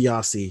Ted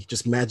DiBiase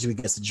just magically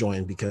gets to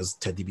join because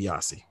Ted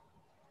DiBiase.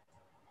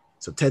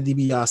 So Ted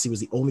DiBiase was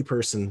the only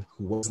person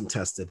who wasn't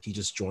tested. He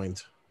just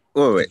joined.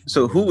 Wait.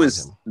 So who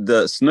was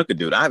the Snuka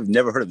dude? I've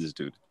never heard of this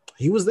dude.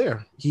 He was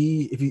there.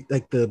 If you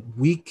like the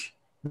week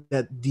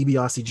that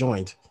DiBiase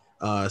joined,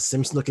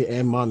 Sim Snuka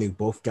and Manu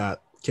both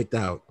got kicked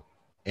out,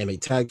 and they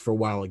tagged for a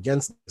while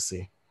against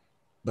Legacy,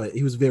 but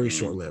he was very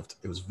short-lived.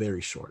 It was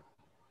very short.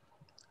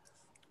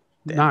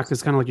 Knock,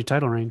 it's kind of like your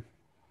title reign.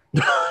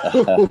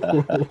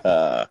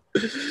 I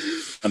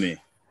mean,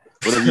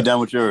 what have you done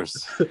with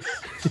yours?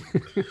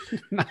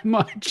 Not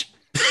much.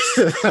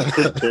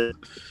 Come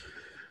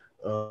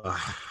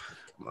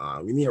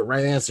on, we need a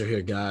right answer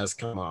here, guys.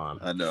 Come on.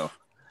 I know.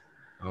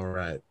 All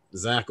right,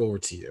 Zach, over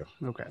to you.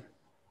 Okay.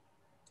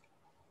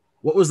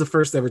 What was the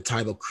first ever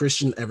title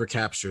Christian ever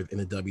captured in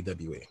the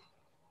WWE?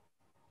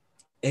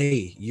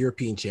 A,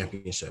 European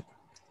Championship,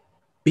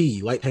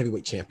 B, Light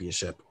Heavyweight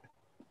Championship,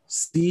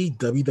 C,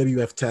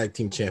 WWF Tag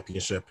Team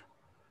Championship,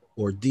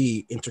 or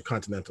D,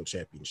 Intercontinental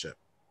Championship?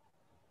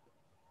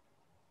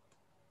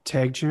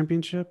 Tag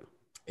championship?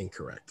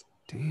 Incorrect.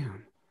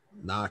 Damn.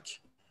 Knock.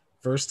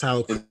 First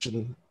title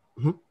question.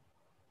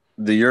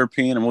 The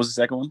European, and what was the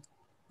second one?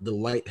 The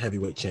light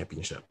heavyweight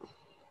championship.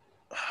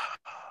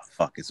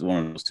 Fuck, it's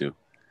one of those two.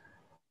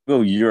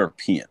 Go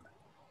European.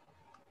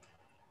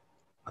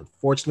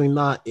 Unfortunately,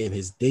 not. In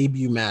his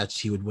debut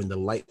match, he would win the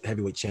light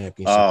heavyweight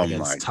championship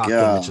against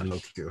Taka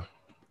Michinoku.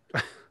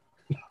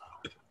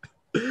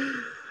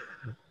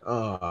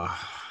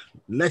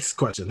 Next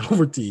question.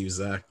 Over to you,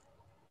 Zach.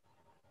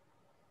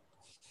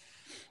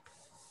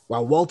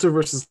 While Walter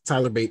versus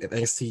Tyler Bate at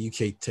NXT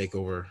UK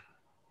TakeOver.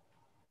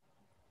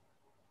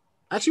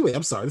 Actually, wait,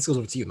 I'm sorry. This goes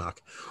over to you, Knock.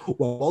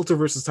 While Walter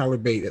versus Tyler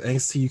Bate at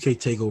NXT UK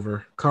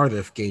TakeOver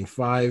Cardiff gained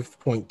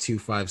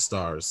 5.25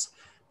 stars.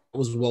 That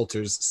was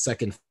Walter's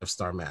second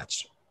 5-star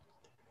match.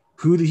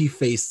 Who did he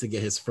face to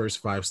get his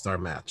first 5-star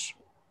match?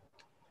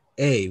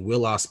 A.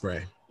 Will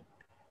Ospreay.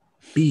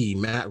 B.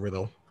 Matt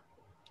Riddle.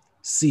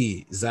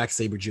 C. Zack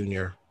Sabre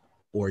Jr.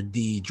 Or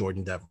D.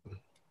 Jordan Devlin.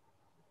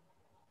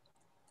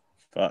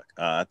 Fuck,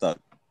 I thought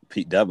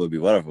Pete Dunne would be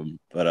one of them,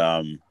 but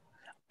I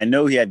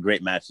know he had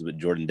great matches with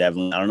Jordan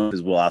Devlin. I don't know if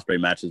his Will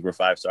Ospreay matches were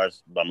 5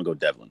 stars, but I'm gonna go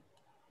Devlin.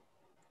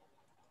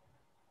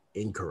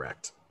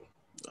 Incorrect.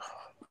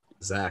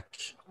 Zach.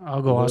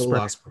 I'll go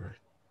Ospreay.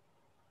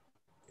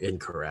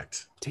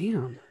 Incorrect.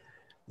 Damn.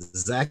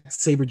 Zack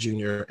Sabre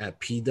Jr. at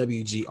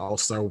PWG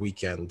All-Star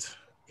Weekend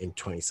in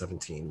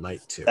 2017, night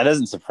 2. That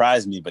doesn't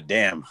surprise me, but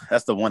damn,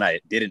 that's the one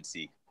I didn't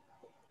see.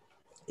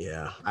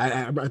 Yeah,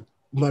 I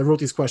when I wrote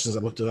these questions, I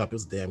looked it up. It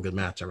was a damn good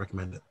match. I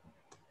recommend it.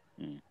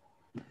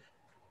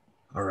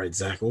 All right,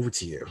 Zach, over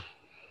to you.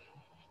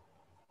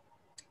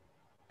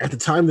 At the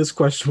time this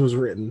question was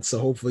written, so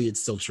hopefully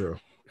it's still true.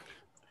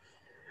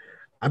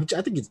 I think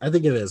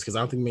it is, because I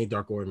don't think many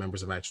Dark Order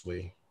members have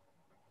actually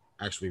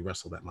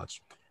wrestled that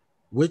much.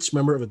 Which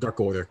member of the Dark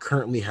Order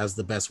currently has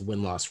the best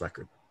win-loss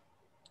record?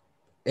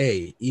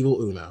 A. Evil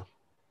Uno.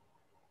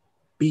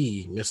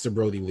 B. Mr.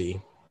 Brody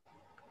Lee.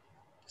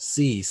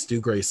 C.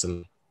 Stu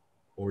Grayson.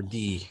 Or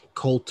D.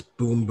 Colt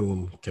Boom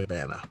Boom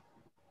Cabana.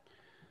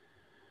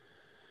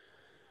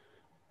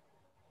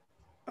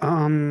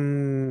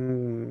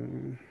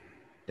 And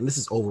this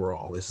is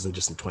overall. This isn't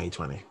just in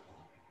 2020.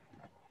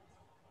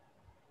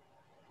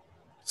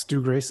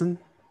 Stu Grayson?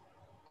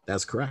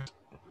 That's correct.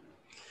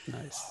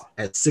 Nice.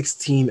 At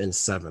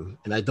 16-7.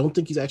 And I don't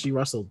think he's actually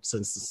wrestled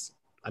since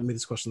I made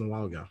this question a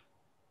while ago.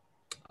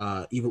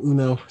 Evil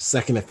Uno,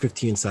 second at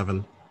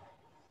 15-7.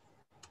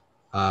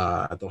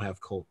 I don't have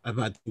Colt. I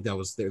think that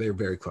was they're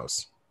very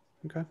close.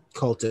 Okay.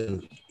 Colt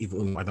and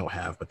Evil Uno I don't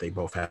have, but they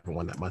both haven't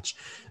won that much.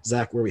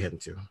 Zach, where are we heading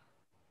to?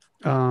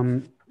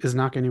 Is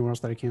Knock anywhere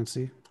else that I can't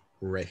see?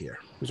 Right here.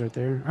 He's right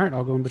there. All right,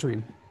 I'll go in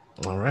between.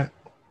 All right.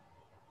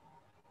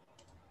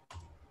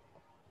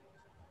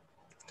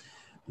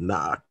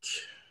 Knock.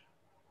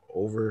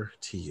 Over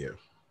to you.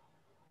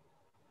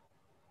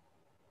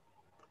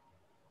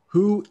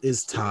 Who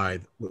is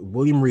tied with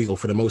William Regal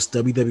for the most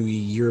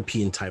WWE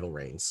European title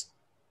reigns?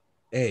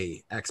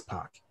 A.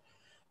 X-Pac.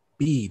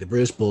 B. The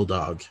British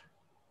Bulldog.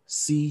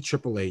 C.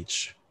 Triple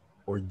H.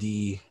 Or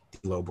D.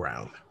 D'Lo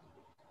Brown.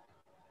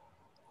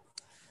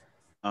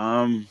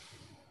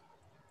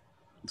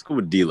 Let's go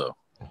with D'Lo.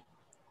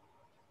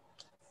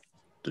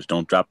 Just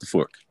don't drop the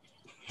fork.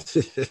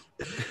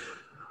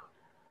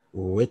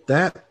 With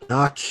that,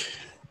 Knock,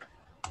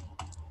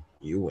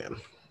 you win.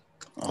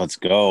 Let's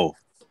go.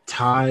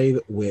 Tied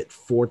with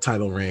 4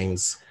 title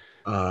reigns.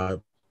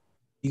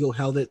 Eagle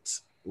held it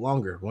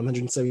longer,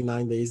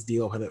 179 days.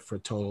 D'Lo held it for a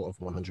total of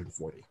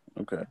 140.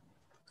 Okay.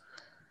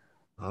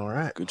 All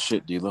right. Good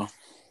shit, D'Lo.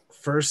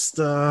 First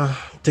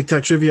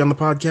Tic-Tac trivia on the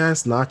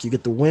podcast. Knock, you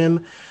get the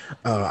win.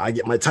 I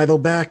get my title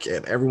back,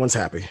 and everyone's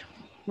happy.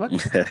 What?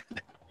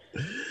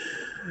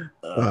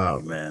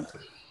 Oh, man.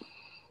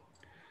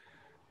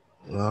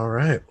 All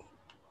right.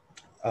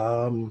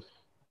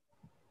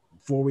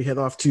 Before we head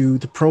off to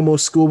the promo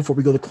school, before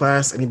we go to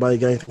class, anybody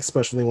got anything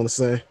special they want to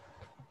say?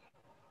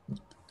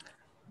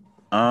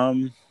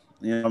 I'm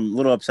a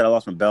little upset I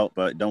lost my belt,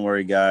 but don't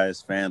worry,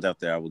 guys. Fans out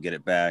there, I will get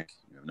it back.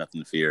 You have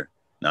nothing to fear.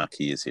 Knock,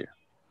 he is here.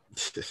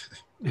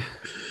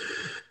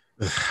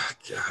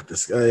 God,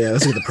 this guy. Yeah,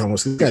 let's get the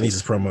promos. This guy needs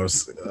his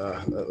promos.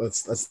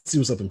 Let's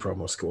do something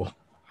promo school.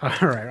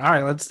 All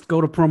right. Let's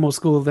go to promo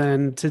school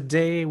then.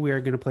 Today we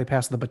are going to play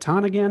Pass the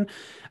Baton again.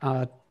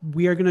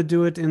 We are going to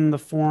do it in the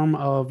form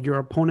of your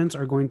opponents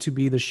are going to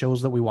be the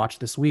shows that we watch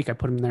this week. I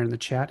put them there in the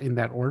chat in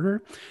that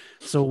order.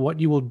 So what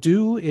you will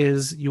do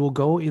is you will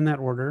go in that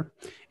order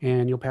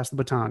and you'll pass the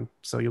baton.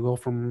 So you'll go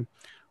from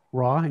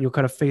Raw and you'll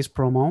cut a face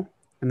promo.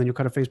 And then you'll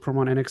cut a face promo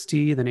on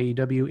NXT, then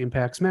AEW,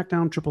 Impact,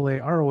 SmackDown, AAA,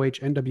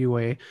 ROH,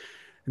 NWA.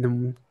 And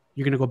then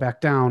you're going to go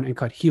back down and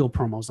cut heel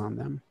promos on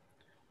them.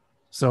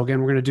 So again,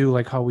 we're going to do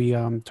like how we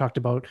talked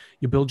about.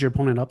 You build your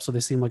opponent up so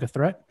they seem like a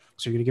threat.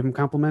 So you're going to give them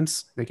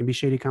compliments. They can be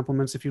shady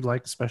compliments if you'd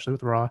like, especially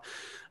with Raw.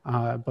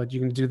 But you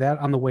can do that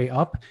on the way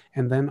up.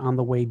 And then on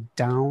the way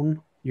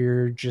down,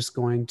 you're just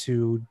going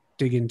to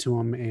dig into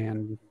them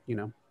and,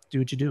 do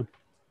what you do.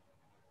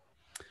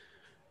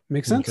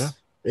 Make sense? Okay.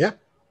 Yeah.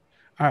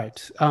 All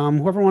right.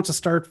 Whoever wants to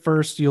start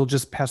first, you'll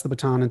just pass the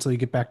baton until you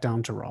get back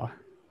down to Raw.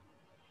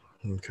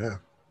 Okay.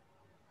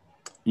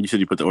 You said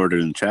you put the order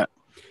in the chat?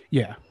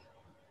 Yeah.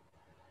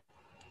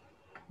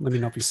 Let me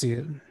know if you see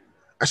it.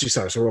 Actually,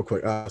 sorry. So real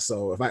quick.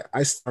 So if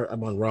I start,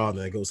 I'm on Raw, and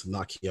then it goes to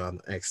Naki on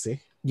NXT.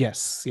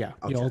 Yes. Yeah.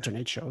 Okay. You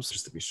alternate shows.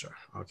 Just to be sure.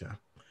 Okay.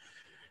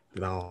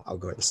 Then I'll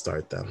go ahead and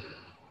start then.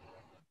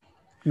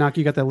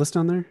 Naki, you got that list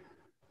on there?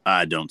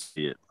 I don't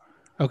see it.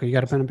 Okay. You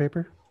got a pen and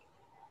paper?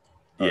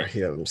 Yeah. All right,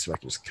 here, let me see if I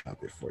can just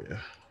copy it for you.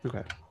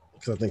 Okay.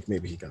 Because I think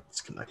maybe he got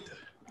disconnected.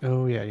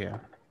 Oh, yeah, yeah.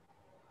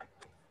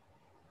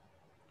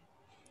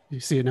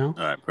 You see it now?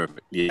 All right, perfect.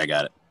 Yeah, I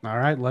got it. All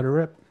right, let her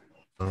rip.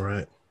 All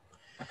right.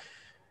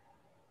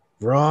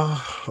 Raw,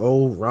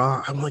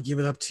 I'm going to give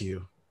it up to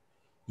you.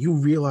 You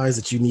realize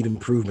that you need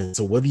improvement.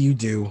 So what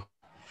do?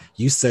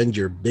 You send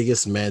your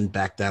biggest men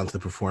back down to the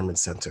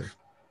performance center.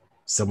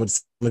 Some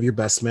of your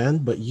best men,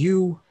 but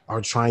you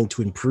are trying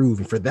to improve.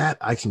 And for that,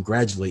 I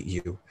congratulate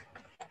you.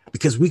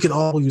 Because we could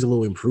all use a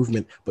little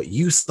improvement, but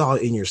you saw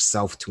it in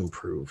yourself to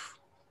improve.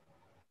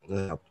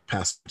 I'll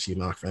pass it to you,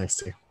 Knock, for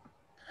NXT.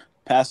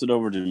 Pass it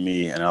over to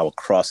me, and I will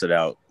cross it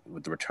out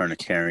with the return of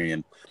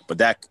Karrion. But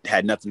that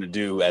had nothing to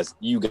do, as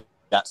you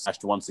got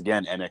slashed once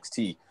again,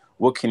 NXT.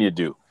 What can you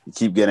do? You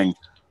keep getting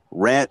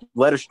led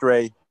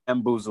astray,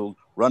 bamboozled,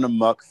 run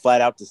amok,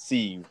 flat out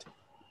deceived,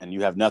 and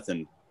you have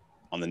nothing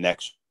on the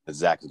next that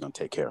Zach is going to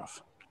take care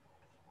of.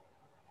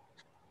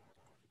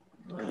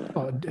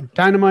 Oh,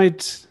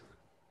 Dynamite,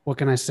 what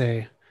can I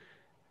say?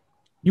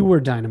 You were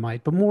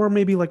Dynamite, but more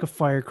maybe like a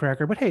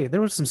firecracker. But hey,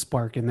 there was some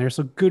spark in there,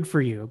 so good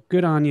for you.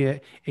 Good on you,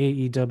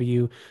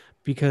 AEW,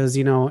 because,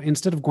 you know,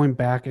 instead of going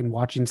back and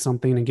watching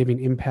something and giving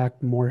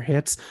Impact more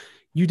hits,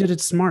 you did it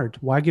smart.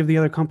 Why give the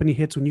other company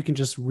hits when you can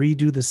just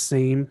redo the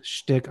same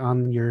shtick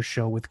on your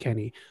show with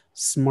Kenny?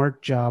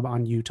 Smart job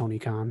on you, Tony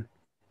Khan.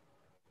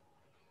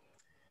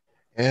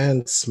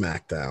 And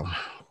SmackDown.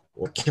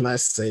 What can I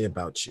say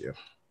about you?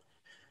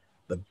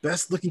 The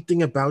best looking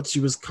thing about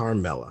you is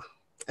Carmella.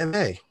 And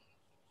hey,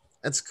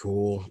 that's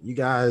cool. You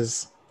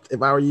guys,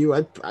 if I were you,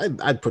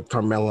 I'd put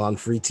Carmella on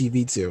free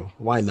TV too.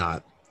 Why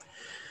not?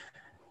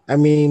 I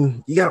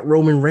mean, you got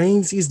Roman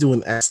Reigns. He's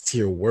doing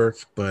S-tier work,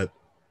 but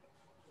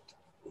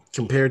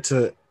compared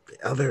to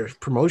other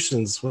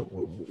promotions,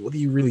 what are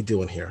you really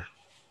doing here?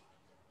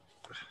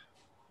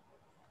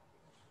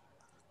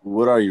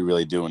 What are you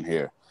really doing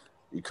here?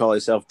 You call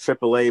yourself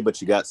AAA,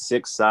 but you got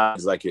 6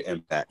 sides like your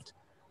Impact.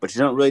 But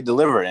you don't really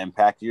deliver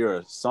Impact. You're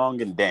a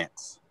song and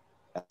dance.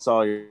 That's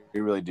all you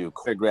really do.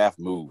 Choreograph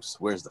moves.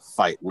 Where's the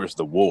fight? Where's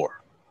the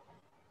war?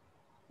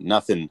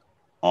 Nothing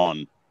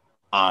on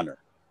honor.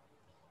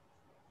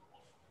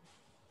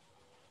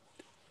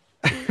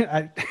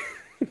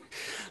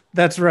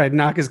 That's right.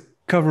 Knock is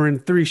covering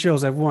 3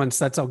 shows at once.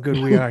 That's how good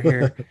we are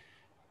here.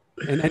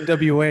 And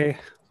NWA,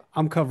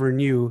 I'm covering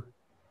you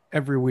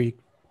every week.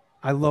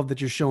 I love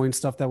that you're showing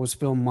stuff that was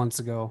filmed months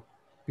ago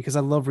because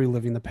I love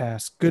reliving the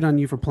past. Good on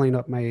you for playing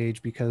up my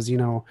age because, you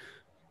know,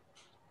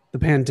 the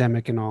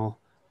pandemic and all.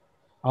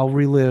 I'll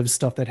relive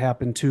stuff that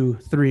happened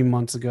 2-3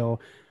 months ago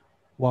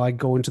while I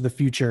go into the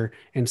future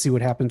and see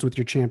what happens with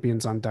your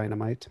champions on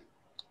Dynamite.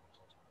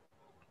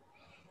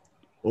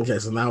 Okay,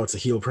 so now it's a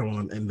heel promo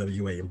on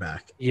NWA and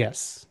back.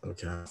 Yes.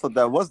 Okay. I thought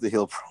that was the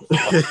heel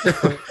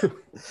promo.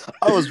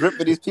 I was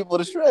ripping these people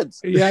to shreds.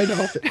 Yeah, I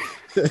know.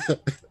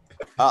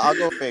 I'll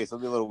go face. I'll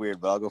be a little weird,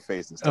 but I'll go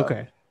face and stuff.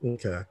 Okay.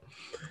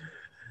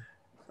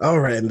 All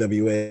right,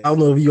 NWA. I don't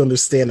know if you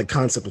understand the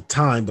concept of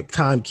time, but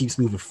time keeps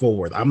moving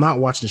forward. I'm not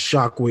watching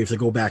Shockwave to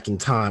go back in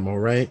time, all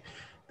right?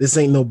 This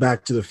ain't no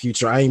Back to the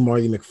Future. I ain't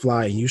Marty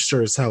McFly, and you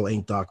sure as hell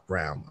ain't Doc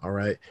Brown, all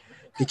right?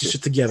 Get your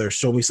shit together.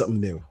 Show me something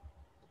new.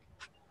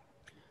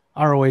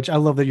 ROH, I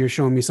love that you're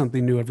showing me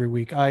something new every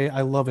week.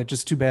 I love it.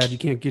 Just too bad you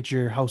can't get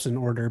your house in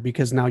order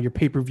because now your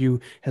pay-per-view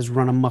has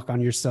run amok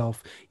on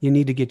yourself. You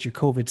need to get your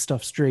COVID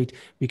stuff straight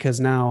because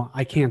now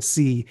I can't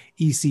see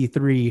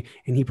EC3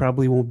 and he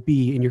probably won't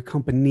be in your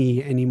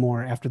company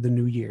anymore after the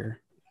new year.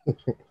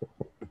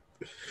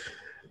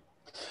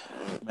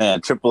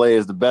 Man, AAA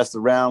is the best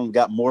around. We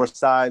got more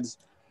sides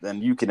than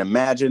you can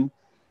imagine.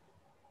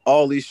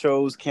 All these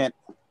shows can't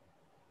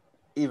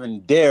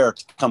even dare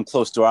to come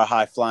close to our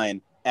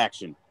high-flying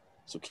action.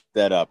 So keep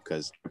that up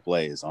because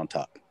AAA is on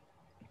top.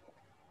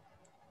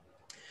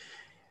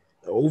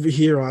 Over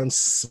here on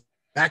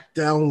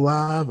SmackDown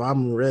Live,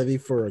 I'm ready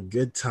for a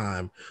good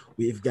time.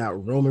 We've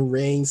got Roman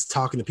Reigns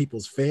talking to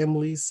people's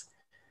families.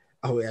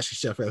 Oh, actually,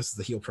 Chef, this is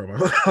the heel promo.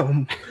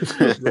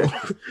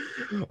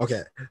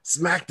 Okay,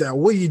 SmackDown,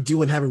 what are you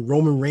doing having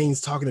Roman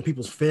Reigns talking to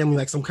people's family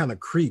like some kind of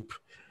creep?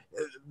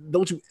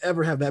 Don't you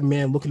ever have that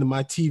man looking at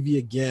my TV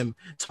again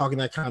talking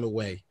that kind of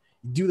way.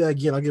 You do that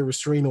again, I'll get a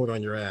restraining order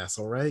on your ass,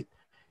 all right?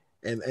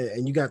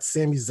 And you got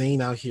Sami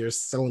Zayn out here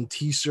selling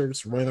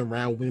T-shirts, running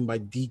around, winning by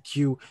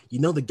DQ. You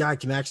know the guy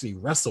can actually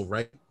wrestle,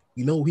 right?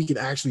 You know he can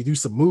actually do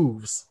some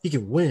moves. He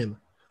can win.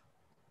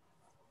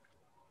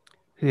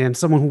 And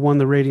someone who won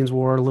the ratings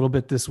war a little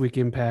bit this week,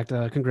 Impact,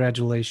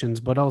 congratulations.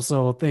 But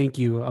also, thank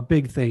you, a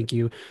big thank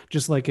you.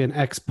 Just like an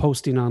ex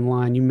posting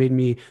online, you made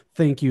me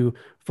thank you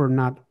for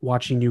not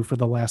watching you for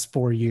the last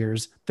 4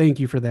 years. Thank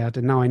you for that.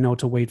 And now I know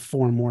to wait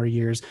 4 more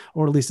years,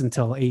 or at least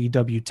until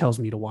AEW tells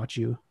me to watch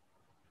you.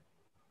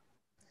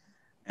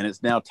 And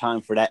it's now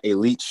time for that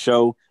elite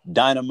show,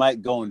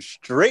 Dynamite, going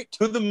straight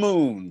to the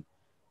moon.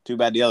 Too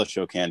bad the other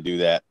show can't do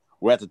that.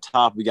 We're at the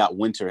top. We got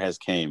Winter Has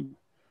Came.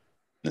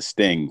 The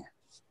Sting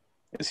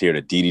is here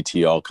to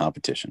DDT all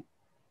competition.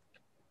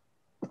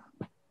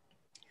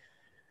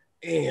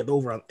 And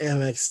over on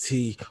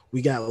NXT,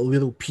 we got a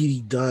little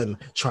P.D. Dunne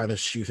trying to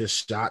shoot his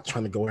shot,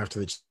 trying to go after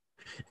the.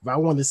 If I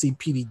want to see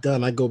P.D.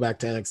 Dunne, I go back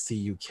to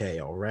NXT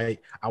UK. All right,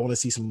 I want to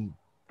see some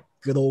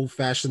good old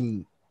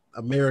fashioned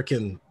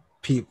American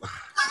people.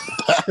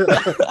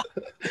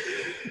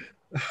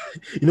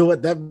 You know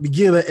what? That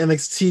beginning of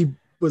NXT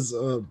was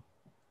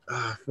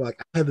fuck.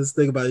 I had this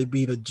thing about it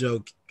being a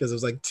joke because it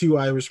was like 2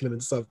 Irishmen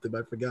and something.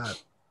 I forgot.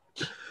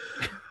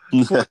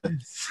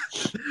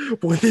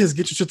 Point is,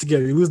 get your shit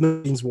together. You lose the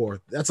ratings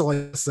war. That's all I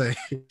can say.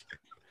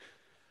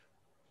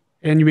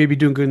 And you may be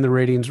doing good in the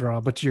ratings, Raw,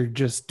 but you're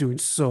just doing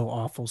so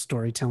awful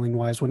storytelling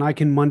wise. When I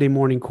can Monday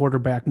morning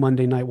quarterback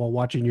Monday night while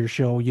watching your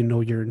show, you know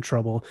you're in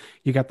trouble.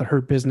 You got the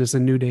Hurt Business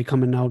and New Day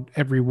coming out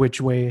every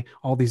which way,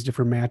 all these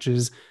different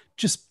matches.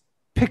 Just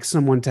pick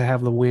someone to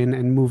have the win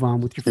and move on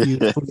with your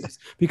feud, please,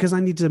 because I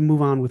need to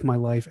move on with my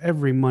life.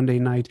 Every Monday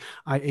night,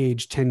 I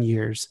age 10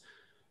 years.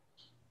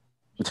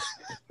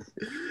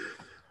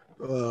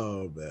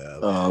 Oh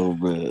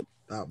man!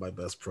 Not my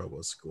best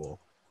promo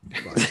school.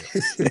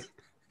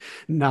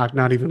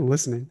 Not even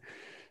listening.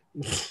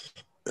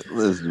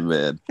 Listen,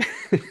 man.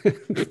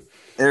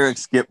 Eric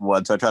skipped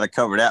one, so I try to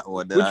cover that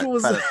one. Which one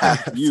was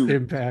that?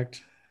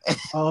 Impact.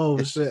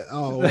 Oh shit!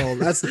 Oh well,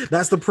 that's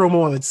the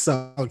promo on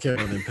itself. I don't care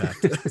about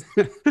Impact.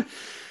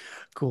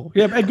 Cool.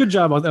 Yeah, and good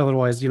job.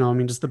 Otherwise,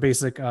 just the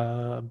basic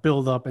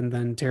build up and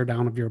then tear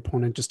down of your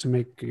opponent, just to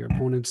make your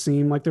opponent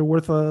seem like they're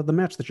worth the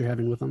match that you're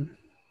having with them.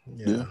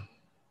 Yeah.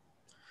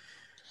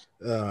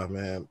 Oh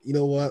man, you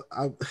know what?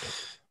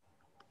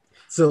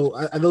 So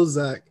I know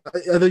Zach.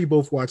 I know you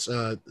both watched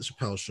the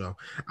Chappelle Show.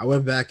 I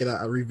went back and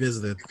I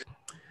revisited,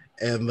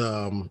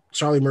 and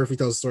Charlie Murphy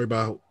tells a story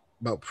about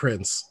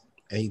Prince,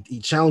 and he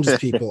challenges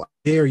people. I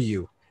dare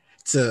you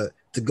to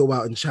go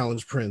out and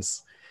challenge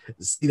Prince.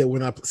 See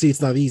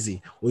it's not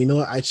easy. Well, you know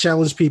what? I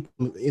challenge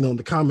people, in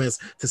the comments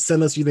to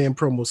send us your damn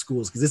promo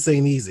schools because this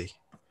ain't easy.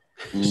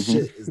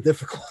 Shit is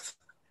difficult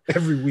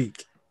every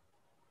week.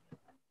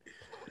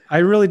 I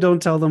really don't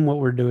tell them what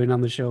we're doing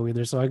on the show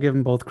either, so I give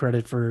them both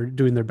credit for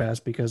doing their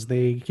best because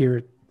they hear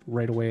it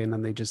right away and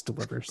then they just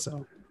deliver.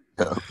 So,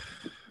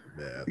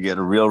 you get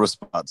a real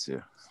response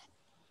here.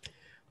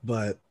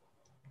 But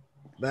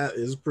that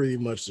is pretty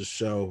much the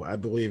show. I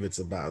believe it's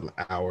about an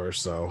hour,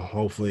 so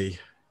hopefully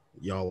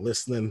y'all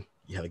listening,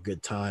 you had a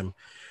good time.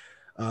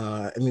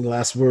 Any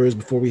last words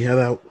before we head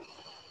out?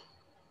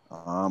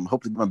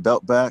 Hope to get my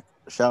belt back.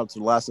 Shout out to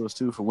The Last of Us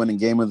 2 for winning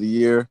Game of the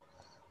Year.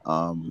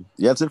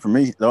 That's it for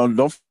me.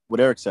 Don't what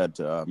Eric said,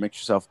 make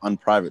yourself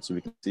unprivate so we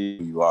can see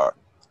who you are.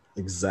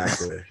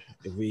 Exactly.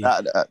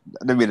 I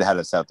didn't mean to have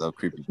that sound though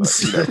creepy, but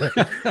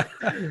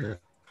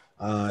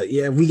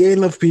if we get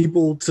enough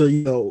people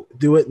to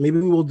do it, maybe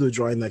we will do a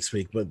drawing next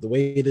week. But the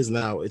way it is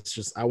now, it's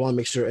just I want to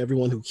make sure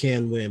everyone who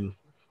can win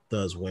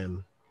does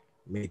win.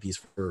 Make these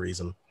for a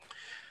reason.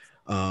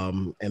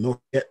 And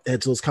don't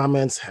head to those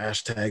comments,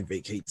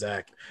 #vacate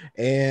Zach.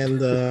 And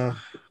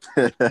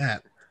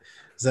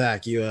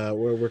Zach, you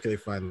where can they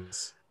find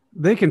us?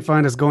 They can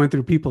find us going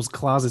through people's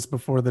closets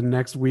before the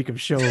next week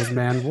of shows,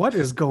 man. What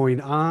is going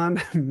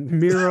on?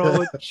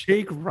 Miro,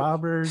 Jake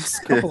Roberts,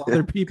 a couple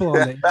other people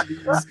on the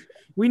Indies.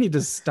 We need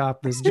to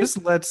stop this.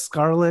 Just let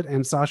Scarlett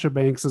and Sasha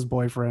Banks'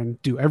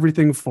 boyfriend do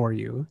everything for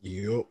you.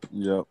 Yep.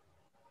 Oh,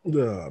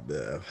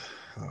 man.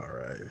 All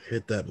right.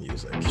 Hit that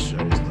music.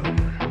 Show's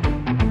over.